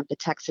Sinton of the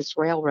Texas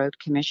Railroad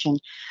Commission.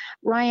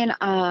 Ryan,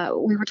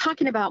 we were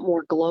talking about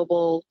more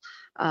global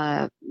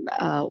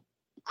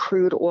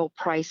crude oil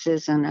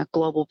prices and a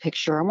global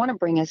picture. I want to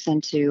bring us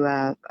into,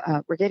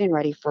 we're getting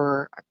ready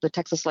for the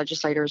Texas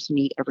legislators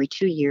meet every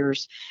 2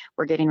 years.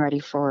 We're getting ready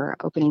for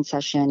opening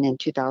session in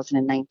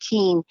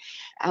 2019.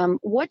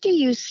 What do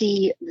you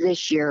see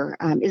this year?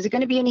 Is it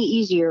going to be any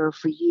easier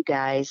for you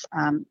guys?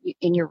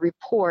 In your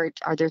report,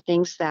 are there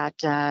things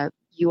that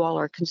you all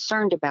are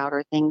concerned about,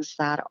 or things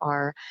that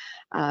are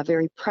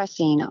very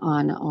pressing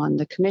on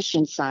the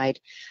commission side?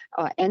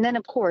 And then,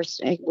 of course,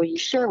 will you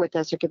share with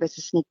us or give us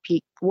a sneak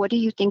peek, what do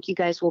you think you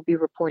guys will be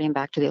reporting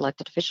back to the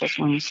elected officials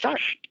when we start?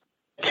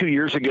 2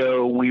 years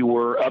ago, we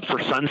were up for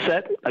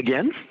sunset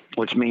again,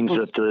 which means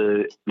that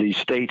the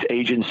state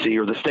agency,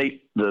 or the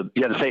state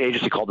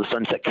agency called the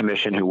Sunset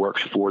Commission, who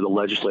works for the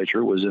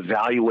legislature, was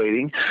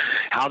evaluating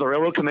how the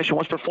Railroad Commission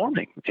was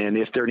performing and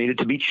if there needed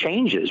to be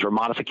changes or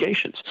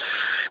modifications,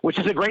 which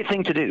is a great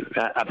thing to do.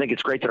 I think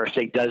it's great that our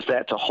state does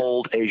that, to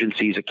hold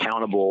agencies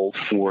accountable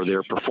for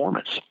their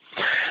performance.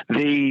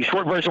 The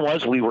short version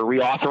was we were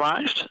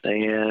reauthorized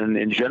and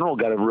in general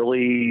got a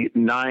really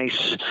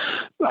nice,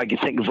 I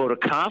think, vote of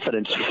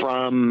confidence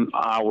from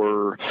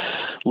our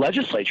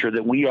legislature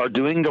that we are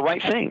doing the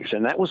right things,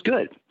 and that was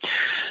good.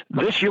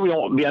 This year we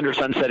won't be under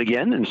sunset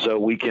again, and so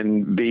we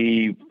can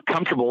be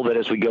comfortable that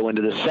as we go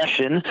into the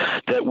session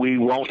that we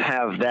won't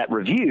have that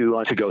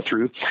review to go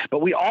through,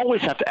 but we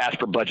always have to ask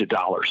for budget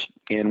dollars,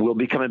 and we'll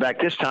be coming back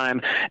this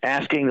time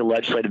asking the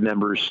legislative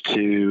members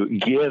to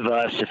give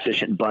us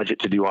sufficient budget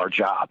to do our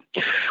job.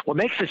 What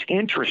makes this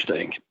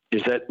interesting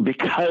is that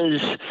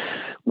because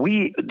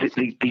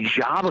the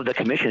job of the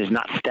commission is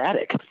not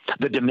static.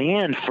 The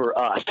demand for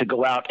us to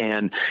go out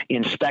and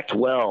inspect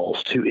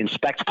wells, to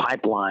inspect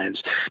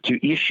pipelines,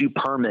 to issue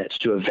permits,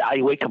 to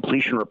evaluate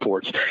completion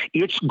reports,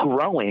 it's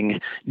growing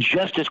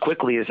just as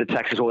quickly as the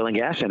Texas oil and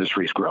gas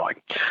industry is growing.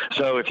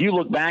 So if you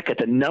look back at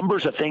the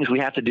numbers of things we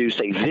have to do,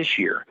 say, this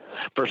year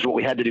versus what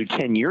we had to do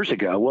 10 years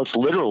ago, well, it's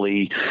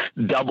literally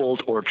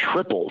doubled or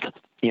tripled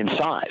in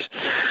size.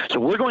 So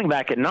we're going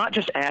back and not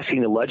just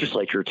asking the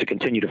legislature to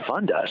continue to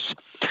fund us,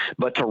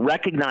 but to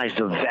recognize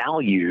the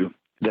value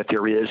that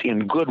there is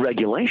in good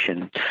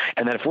regulation.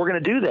 And that if we're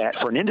going to do that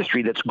for an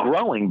industry that's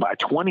growing by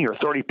 20 or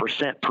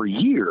 30% per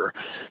year,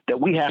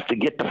 that we have to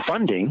get the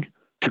funding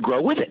to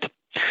grow with it.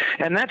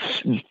 And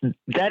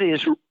that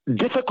is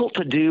difficult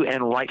to do,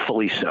 and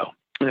rightfully so.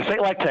 In a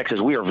state like Texas,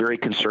 we are very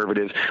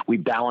conservative. We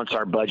balance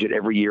our budget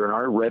every year, and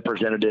our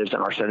representatives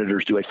and our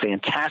senators do a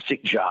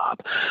fantastic job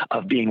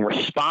of being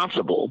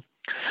responsible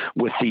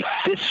with the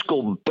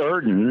fiscal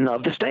burden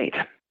of the state.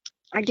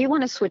 I do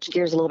want to switch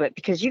gears a little bit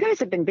because you guys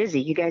have been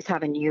busy. You guys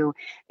have a new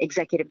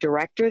executive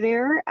director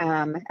there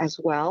as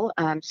well.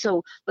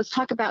 So let's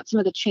talk about some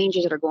of the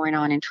changes that are going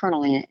on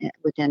internally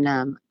within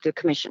the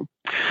commission.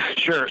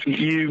 Sure.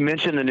 You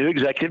mentioned the new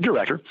executive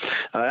director.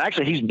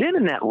 Actually, he's been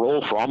in that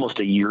role for almost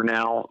a year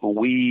now.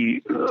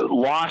 We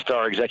lost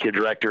our executive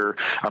director,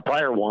 our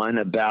prior one,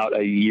 about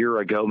a year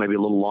ago, maybe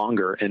a little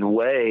longer. And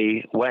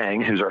Wei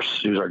Wang, who's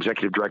our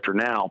executive director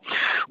now,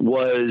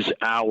 was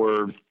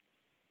our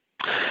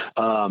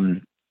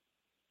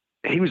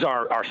he was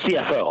our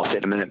CFO, I'll say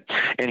in a minute,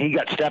 and he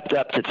got stepped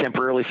up to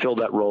temporarily fill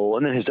that role,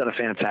 and then has done a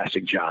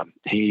fantastic job.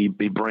 He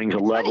brings a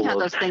level funny how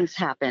of those things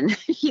happen.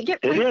 You get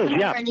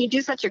and you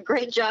do such a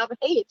great job.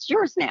 Hey, it's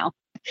yours now.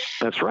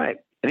 That's right.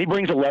 And he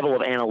brings a level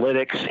of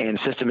analytics and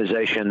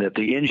systemization that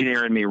the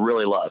engineer in me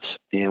really loves.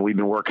 And we've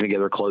been working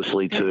together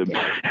closely to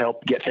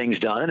help get things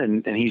done,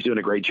 and he's doing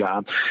a great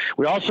job.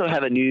 We also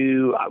have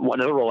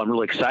another role I'm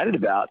really excited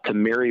about to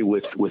marry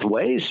with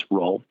Wei's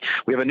role.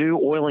 We have a new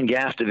oil and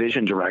gas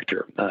division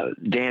director,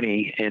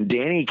 Danny, and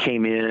Danny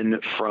came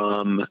in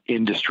from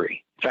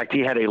industry. In fact,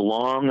 he had a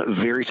long,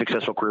 very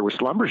successful career with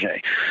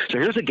Schlumberger. So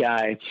here's a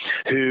guy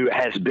who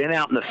has been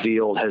out in the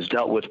field, has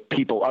dealt with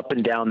people up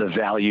and down the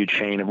value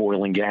chain of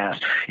oil and gas,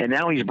 and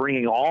now he's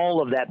bringing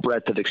all of that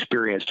breadth of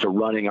experience to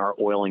running our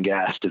oil and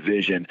gas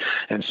division.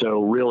 And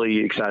so really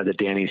excited that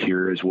Danny's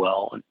here as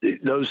well.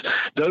 Those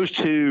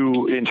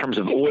two, in terms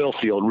of oil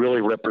field,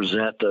 really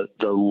represent the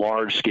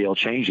large-scale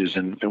changes,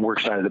 and we're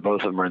excited that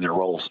both of them are in their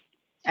roles.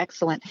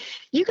 Excellent.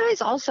 You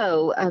guys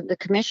also, the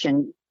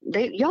commission,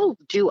 y'all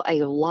do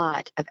a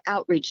lot of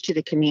outreach to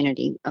the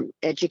community,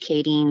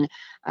 educating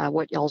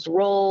what y'all's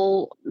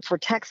role for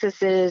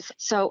Texas is.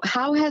 So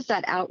how has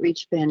that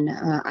outreach been?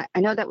 I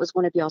know that was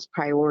one of y'all's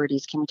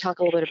priorities. Can we talk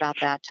a little bit about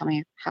that? Tell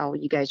me how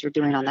you guys are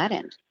doing on that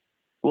end.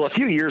 Well, a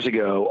few years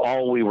ago,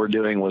 all we were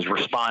doing was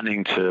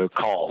responding to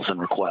calls and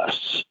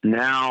requests.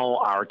 Now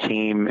our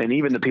team, and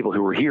even the people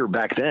who were here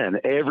back then,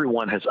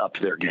 everyone has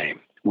upped their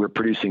game. We're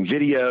producing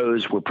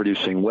videos, we're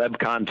producing web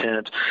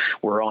content,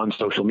 we're on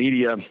social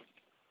media,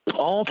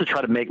 all to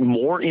try to make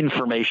more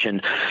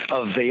information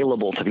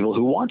available to people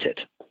who want it.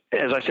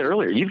 As I said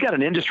earlier, you've got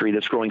an industry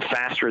that's growing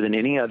faster than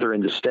any other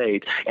in the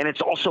state, and it's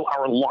also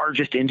our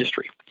largest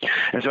industry.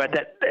 And so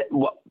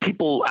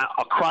people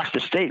across the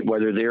state,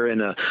 whether they're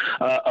in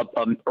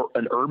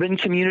an urban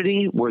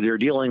community where they're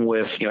dealing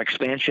with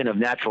expansion of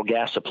natural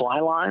gas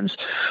supply lines,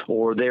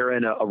 or they're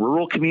in a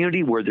rural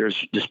community where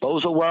there's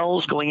disposal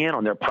wells going in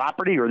on their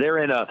property, or they're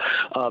in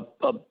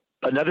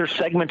another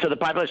segment of the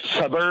pipeline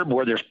suburb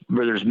where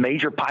there's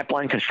major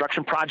pipeline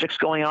construction projects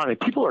going on. I mean,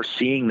 people are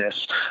seeing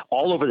this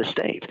all over the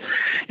state.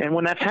 And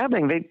when that's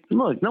happening,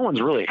 no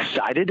one's really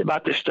excited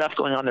about this stuff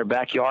going on in their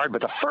backyard,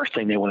 but the first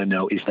thing they want to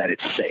know is that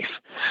it's safe.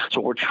 So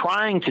what we're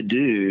trying to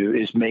do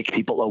is make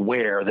people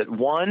aware that,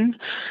 one,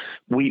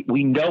 we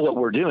know what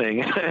we're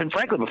doing, and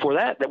frankly, before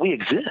that we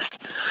exist.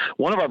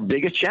 One of our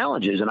biggest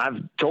challenges, and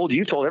I've told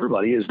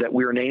everybody, is that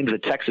we are named the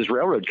Texas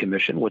Railroad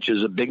Commission, which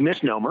is a big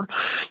misnomer.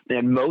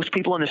 And most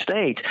people in the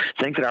state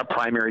think that our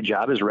primary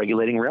job is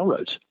regulating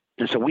railroads.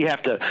 And so we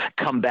have to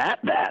combat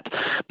that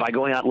by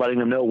going out and letting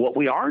them know what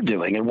we are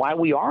doing and why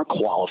we are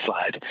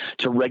qualified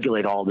to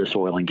regulate all this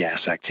oil and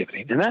gas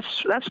activity. And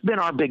that's been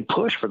our big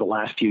push for the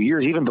last few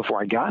years, even before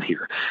I got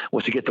here,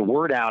 was to get the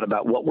word out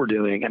about what we're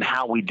doing and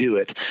how we do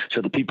it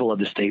so the people of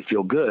the state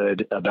feel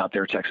good about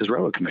their Texas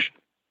Railroad Commission.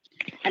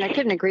 And I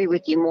couldn't agree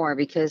with you more,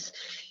 because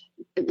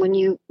when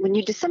you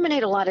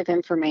disseminate a lot of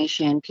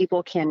information,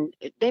 people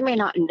they may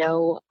not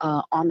know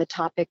on the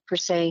topic per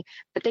se,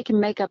 but they can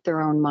make up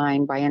their own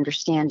mind by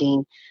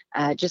understanding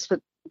just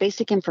with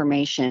basic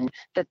information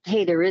that,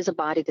 hey, there is a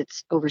body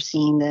that's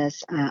overseeing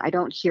this. I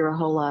don't hear a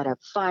whole lot of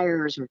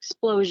fires or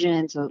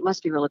explosions, so it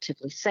must be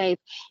relatively safe.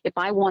 If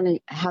I want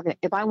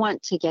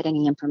to get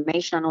any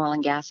information on oil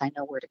and gas, I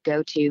know where to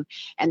go to,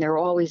 and they're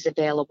always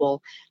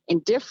available in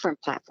different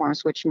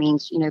platforms, which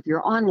means, if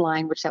you're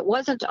online, which that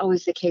wasn't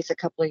always the case a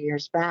couple of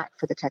years back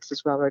for the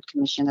Texas Railroad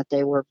Commission, that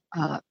they were,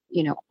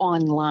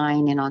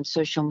 online and on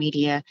social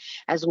media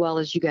as well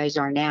as you guys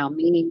are now,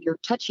 meaning you're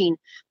touching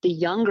the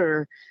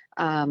younger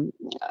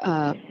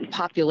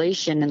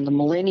population and the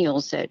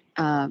millennials that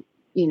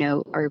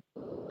are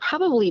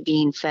probably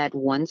being fed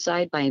one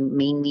side by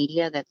main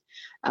media that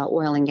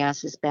oil and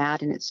gas is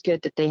bad, and it's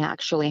good that they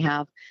actually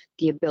have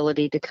the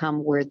ability to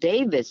come where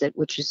they visit,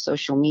 which is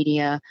social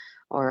media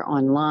or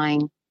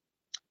online,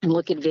 and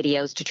look at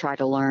videos to try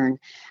to learn.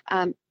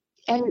 And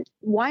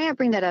why I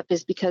bring that up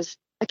is because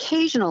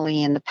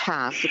occasionally in the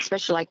past,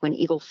 especially like when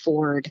Eagle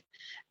Ford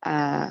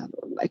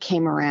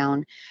came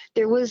around,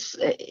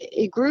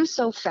 it grew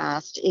so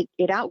fast,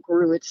 it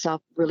outgrew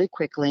itself really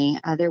quickly.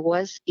 There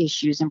was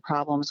issues and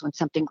problems when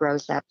something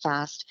grows that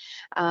fast.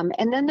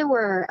 And then there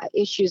were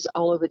issues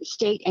all over the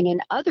state and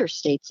in other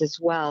states as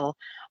well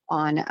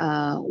on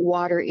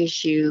water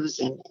issues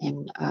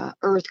and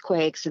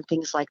earthquakes and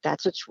things like that.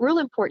 So it's real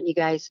important you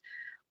guys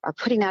are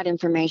putting out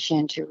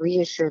information to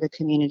reassure the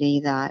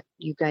community that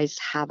you guys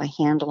have a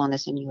handle on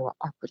this and you are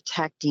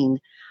protecting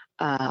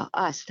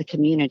us, the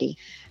community.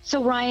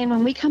 So Ryan,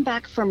 when we come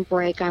back from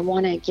break, I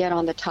want to get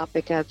on the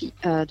topic of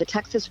the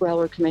Texas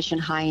Railroad Commission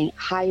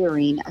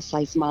hiring a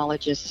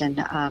seismologist and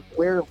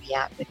where are we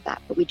at with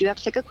that. But we do have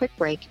to take a quick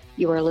break.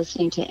 You are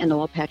listening to In the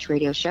Oil Patch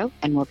Radio Show,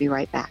 and we'll be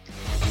right back.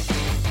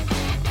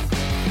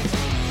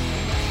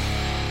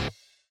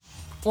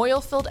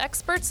 Oilfield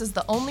Experts is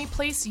the only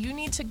place you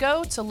need to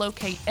go to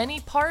locate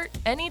any part,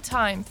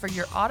 anytime for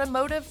your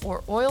automotive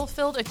or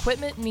oilfield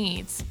equipment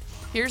needs.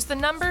 Here's the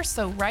number,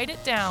 so write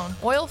it down.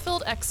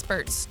 Oilfield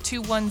Experts,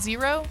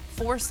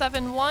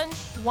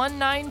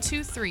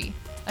 210-471-1923.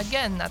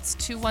 Again, that's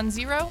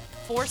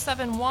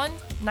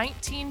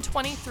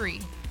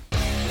 210-471-1923.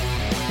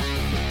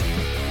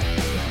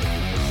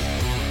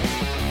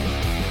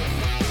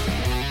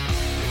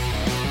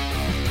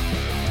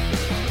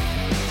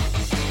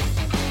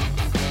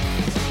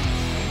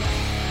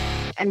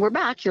 And we're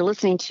back. You're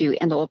listening to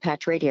In the Oil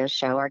Patch Radio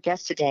Show. Our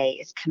guest today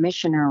is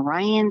Commissioner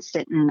Ryan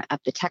Sinton of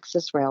the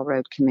Texas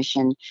Railroad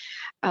Commission.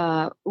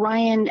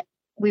 Ryan,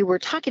 we were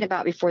talking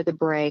about before the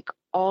break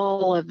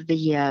all of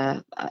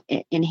the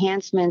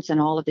enhancements and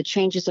all of the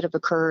changes that have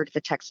occurred at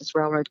the Texas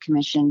Railroad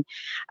Commission.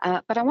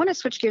 But I want to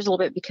switch gears a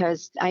little bit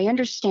because I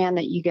understand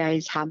that you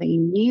guys have a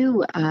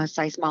new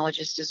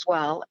seismologist as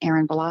well,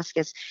 Aaron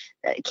Velasquez.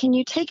 Can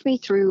you take me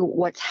through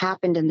what's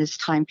happened in this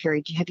time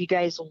period? Have you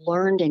guys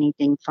learned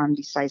anything from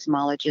the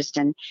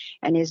seismologist?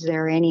 And is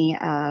there any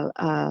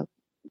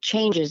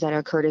changes that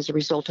occurred as a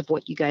result of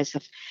what you guys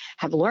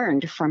have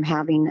learned from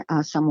having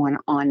someone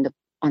on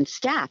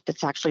staff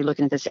that's actually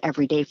looking at this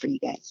every day for you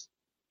guys?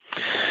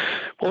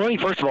 Well, let me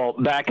first of all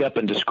back up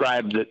and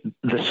describe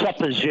the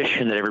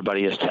supposition that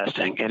everybody is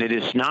testing. And it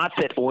is not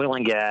that oil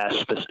and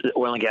gas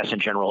in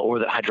general, or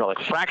that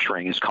hydraulic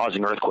fracturing is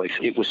causing earthquakes.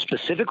 It was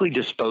specifically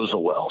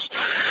disposal wells.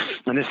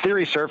 And this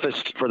theory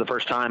surfaced for the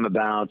first time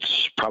about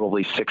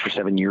probably 6 or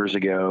 7 years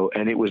ago,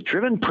 and it was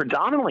driven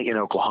predominantly in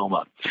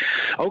Oklahoma.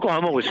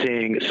 Oklahoma was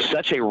seeing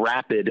such a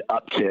rapid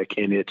uptick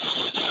in its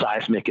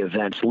seismic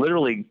events,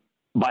 literally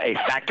by a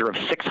factor of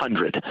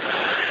 600.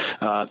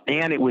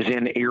 And it was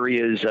in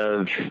areas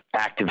of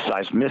active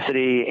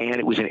seismicity, and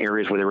it was in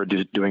areas where they were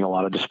doing a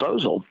lot of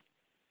disposal.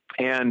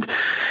 And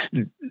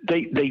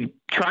they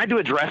tried to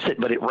address it,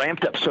 but it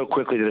ramped up so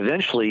quickly that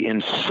eventually,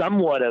 in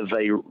somewhat of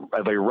a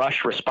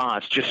rush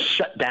response, just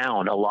shut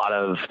down a lot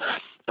of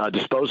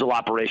disposal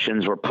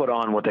operations, or put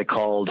on what they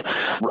called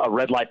a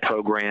red light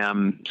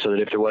program, so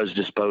that if there was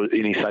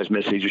any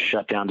seismicity, just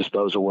shut down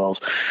disposal wells.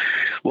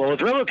 Well, with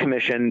the Railroad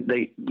Commission,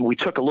 we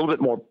took a little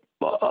bit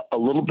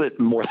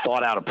more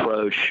thought out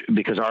approach,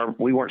 because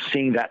we weren't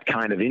seeing that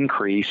kind of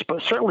increase,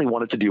 but certainly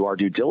wanted to do our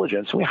due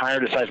diligence. We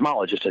hired a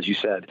seismologist, as you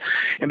said,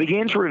 and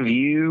began to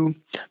review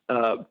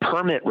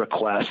permit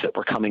requests that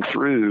were coming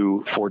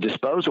through for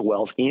disposal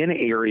wells in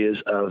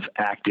areas of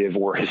active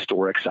or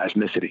historic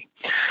seismicity.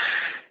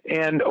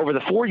 And over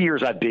the 4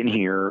 years I've been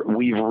here,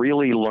 we've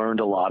really learned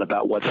a lot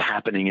about what's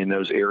happening in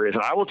those areas.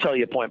 And I will tell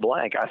you point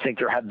blank, I think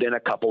there have been a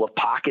couple of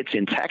pockets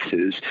in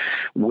Texas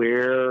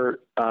where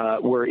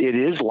it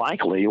is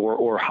likely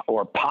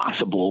or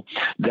possible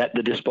that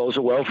the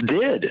disposal wells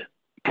did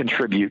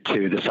contribute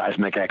to the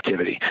seismic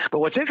activity.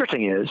 But what's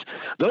interesting is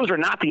those are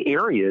not the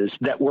areas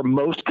that were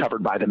most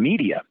covered by the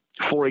media.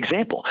 For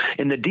example,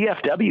 in the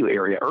DFW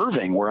area,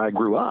 Irving, where I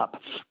grew up,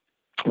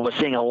 was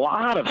seeing a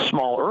lot of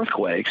small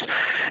earthquakes,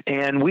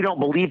 and we don't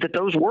believe that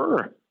those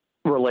were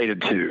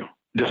related to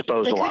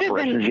disposal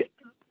operations.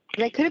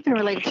 they could have been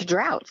related to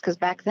droughts, because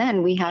back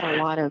then we had a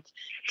lot of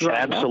drought.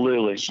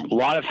 Absolutely. A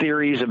lot of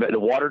theories about the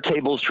water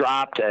tables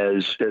dropped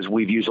as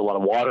we've used a lot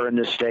of water in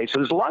this state. So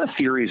there's a lot of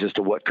theories as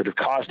to what could have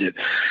caused it.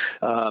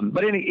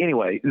 But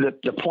anyway,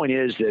 the point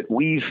is that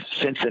we've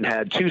since then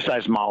had 2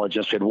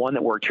 seismologists. We had one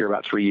that worked here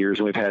about 3 years,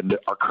 and we've had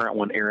our current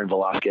one, Aaron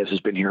Velasquez, has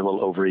been here a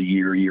little over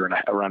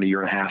around a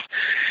year and a half.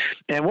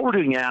 And what we're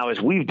doing now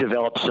is we've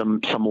developed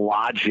some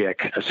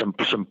logic, some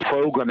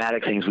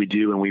programmatic things we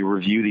do, and we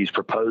review these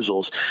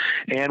proposals.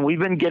 And we've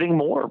been getting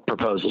more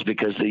proposals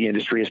because the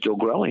industry is still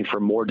growing for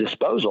more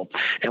disposal.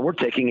 And we're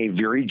taking a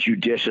very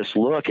judicious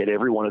look at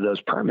every one of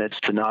those permits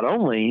to not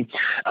only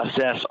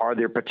assess, are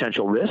there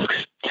potential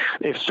risks?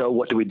 If so,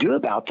 what do we do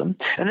about them?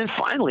 And then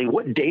finally,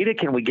 what data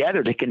can we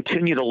gather to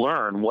continue to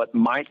learn what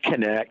might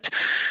connect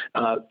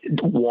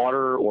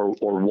water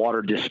or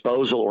water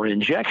disposal or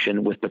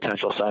injection with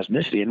potential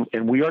seismicity?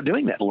 And we are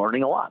doing that,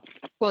 learning a lot.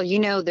 Well,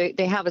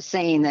 they have a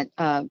saying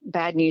that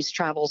bad news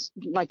travels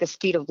like the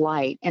speed of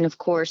light. And of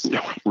course,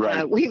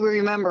 right. We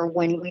remember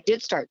when we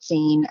did start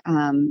seeing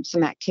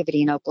some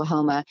activity in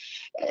Oklahoma.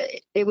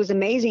 It was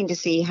amazing to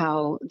see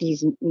how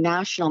these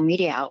national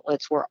media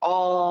outlets were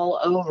all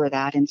over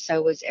that. And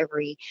so was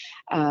every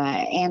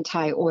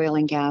anti-oil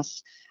and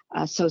gas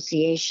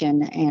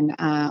association. And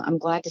I'm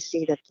glad to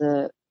see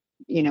that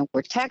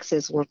where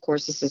Texas, where of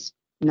course this is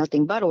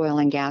nothing but oil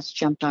and gas,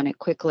 jumped on it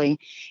quickly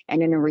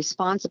and in a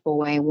responsible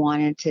way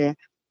wanted to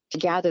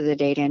gather the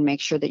data and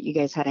make sure that you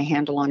guys had a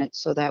handle on it,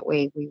 so that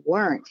way we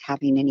weren't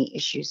having any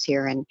issues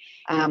here. And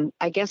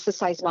I guess the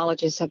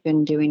seismologists have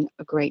been doing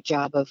a great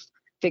job of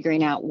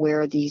figuring out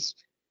where these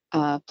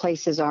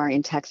places are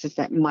in Texas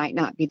that might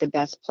not be the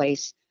best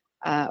place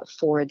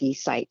for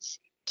these sites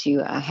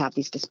to have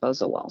these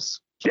disposal wells.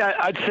 Yeah,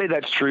 I'd say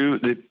that's true.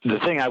 The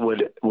thing I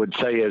would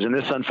say is, and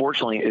this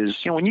unfortunately is,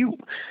 when you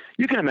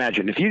can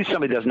imagine if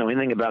somebody doesn't know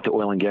anything about the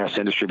oil and gas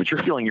industry, but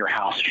you're feeling your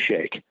house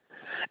shake,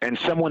 and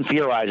someone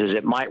theorizes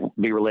it might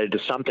be related to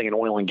something in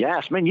oil and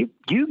gas, man, you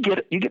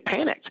get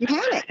panicked. You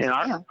panic. And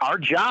our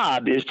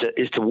job is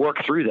to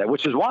work through that,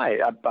 which is why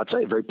I'd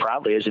say very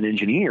proudly as an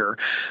engineer,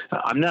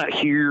 I'm not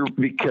here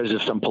because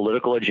of some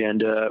political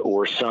agenda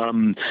or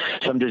some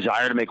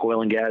desire to make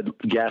oil and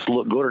gas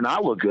look good or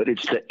not look good.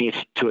 It's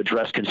to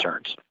address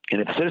concerns. And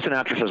if a citizen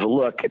out there says, well,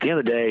 look, at the end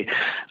of the day,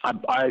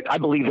 I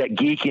believe that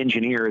geek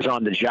engineer is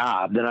on the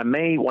job, then I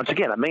may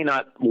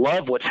not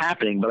love what's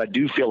happening, but I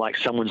do feel like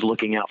someone's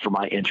looking out for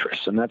my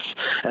interests. And that's,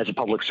 as a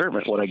public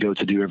servant, what I go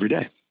to do every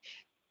day.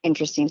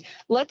 Interesting.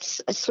 Let's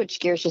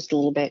switch gears just a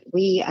little bit.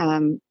 We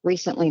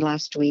recently,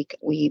 last week,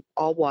 we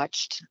all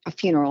watched a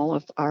funeral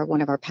of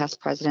one of our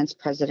past presidents,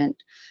 President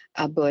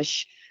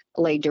Bush,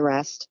 laid to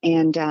rest.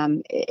 And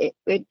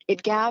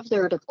it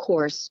gathered, of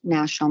course,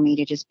 national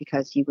media just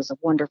because he was a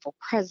wonderful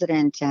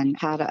president and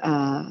had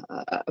an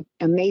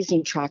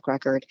amazing track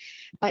record.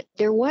 But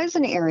there was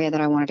an area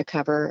that I wanted to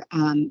cover,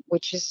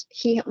 which is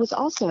he was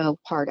also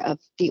part of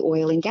the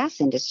oil and gas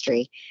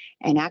industry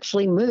and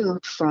actually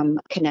moved from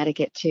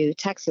Connecticut to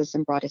Texas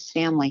and brought his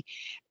family.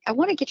 I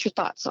want to get your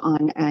thoughts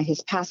on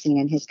his passing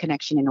and his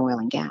connection in oil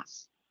and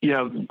gas.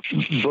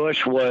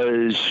 Bush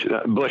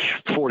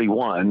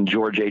 41,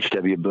 George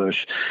H.W.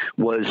 Bush,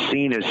 was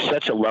seen as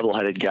such a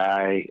level-headed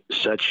guy,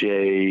 such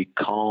a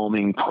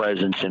calming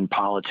presence in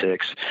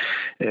politics.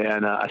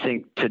 And I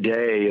think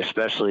today,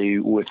 especially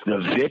with the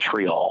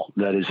vitriol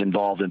that is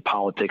involved in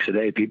politics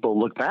today, people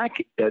look back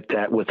at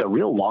that with a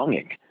real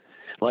longing.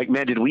 Like,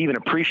 man, did we even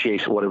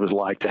appreciate what it was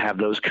like to have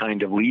those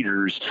kind of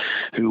leaders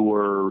who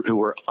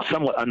were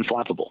somewhat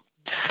unflappable?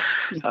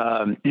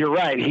 You're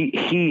right.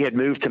 He had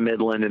moved to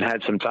Midland and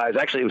had some ties.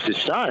 Actually, it was his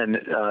son,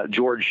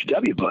 George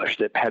W. Bush,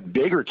 that had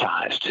bigger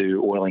ties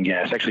to oil and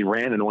gas. Actually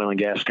ran an oil and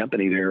gas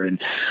company there in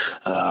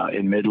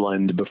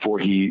Midland before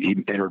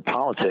he entered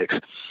politics.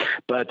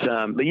 But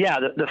yeah,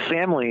 the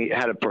family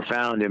had a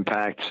profound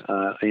impact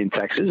in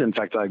Texas. In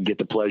fact, I get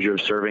the pleasure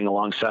of serving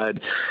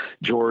alongside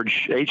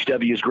George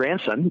H.W.'s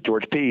grandson,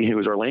 George P., who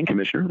was our lane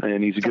commissioner,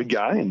 and he's a good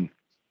guy.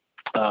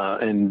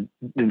 And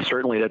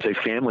certainly that's a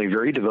family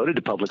very devoted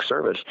to public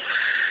service.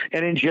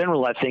 And in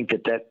general, I think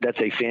that's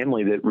a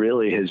family that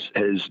really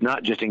has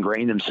not just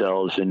ingrained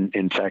themselves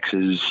in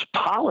Texas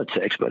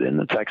politics, but in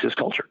the Texas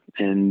culture.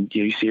 And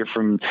you see it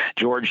from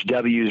George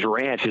W.'s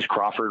ranch, his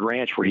Crawford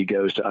Ranch, where he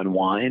goes to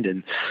unwind,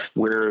 and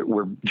where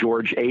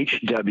George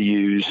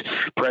H.W.'s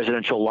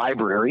presidential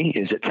library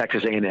is at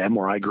Texas A&M,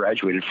 where I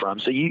graduated from.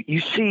 So you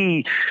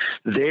see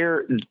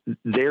their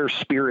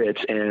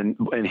spirits and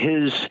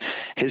his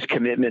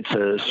commitment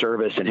to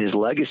service and his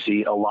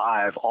legacy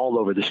alive all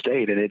over the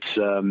state. And it's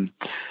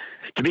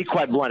to be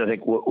quite blunt, I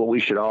think what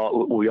we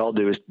all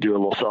do is do a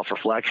little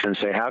self-reflection and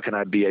say, how can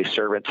I be a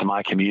servant to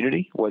my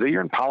community, whether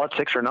you're in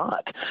politics or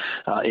not,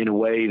 in a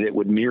way that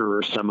would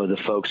mirror some of the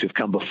folks who've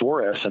come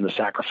before us and the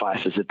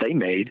sacrifices that they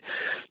made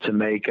to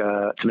make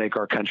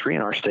our country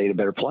and our state a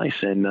better place.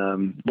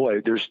 And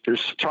boy,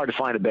 it's hard to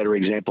find a better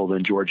example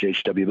than George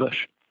H.W.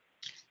 Bush.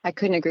 I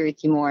couldn't agree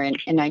with you more.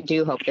 And I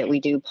do hope that we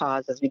do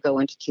pause as we go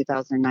into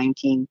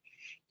 2019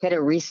 hit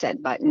a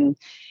reset button.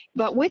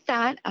 But with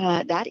that,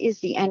 that is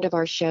the end of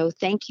our show.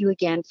 Thank you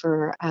again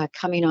for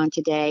coming on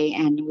today,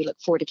 and we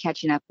look forward to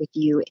catching up with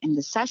you in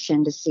the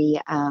session to see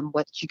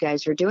what you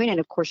guys are doing, and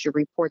of course your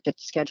report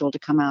that's scheduled to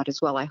come out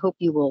as well. I hope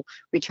you will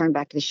return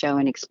back to the show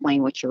and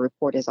explain what your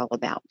report is all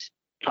about.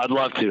 I'd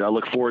love to. I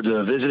look forward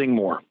to visiting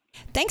more.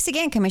 Thanks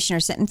again,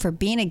 Commissioner Sinton, for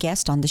being a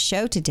guest on the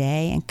show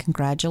today, and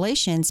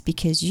congratulations,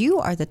 because you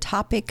are the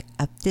topic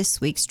of this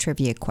week's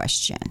trivia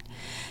question.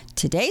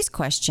 Today's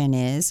question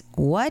is,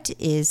 what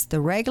is the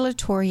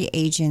regulatory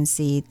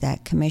agency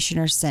that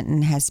Commissioner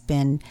Sinton has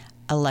been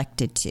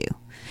elected to?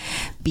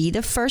 Be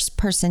the first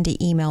person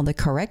to email the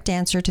correct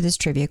answer to this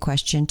trivia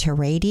question to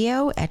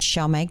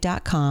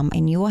radio@shellmag.com,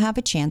 and you will have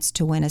a chance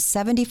to win a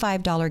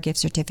 $75 gift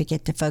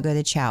certificate to Fogo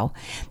de Chao,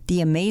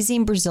 the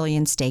amazing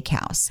Brazilian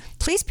steakhouse.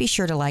 Please be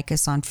sure to like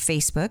us on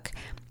Facebook.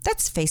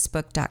 That's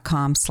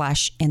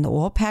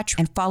facebook.com/InTheOilPatch,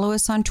 and follow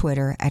us on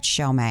Twitter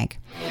 @ShellMag.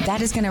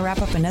 That is going to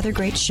wrap up another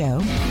great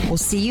show. We'll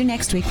see you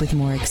next week with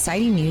more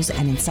exciting news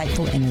and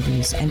insightful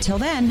interviews. Until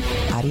then,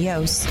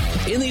 adios.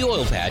 In the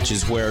Oil Patch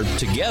is where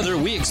together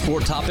we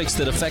explore topics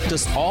that affect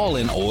us all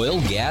in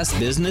oil, gas,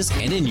 business,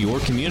 and in your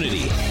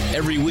community.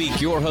 Every week,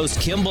 your host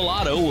Kim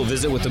Bellotto will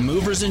visit with the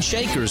movers and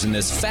shakers in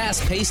this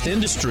fast-paced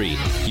industry.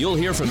 You'll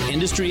hear from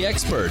industry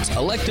experts,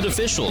 elected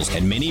officials,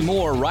 and many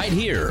more right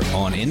here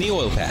on In the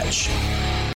Oil Patch.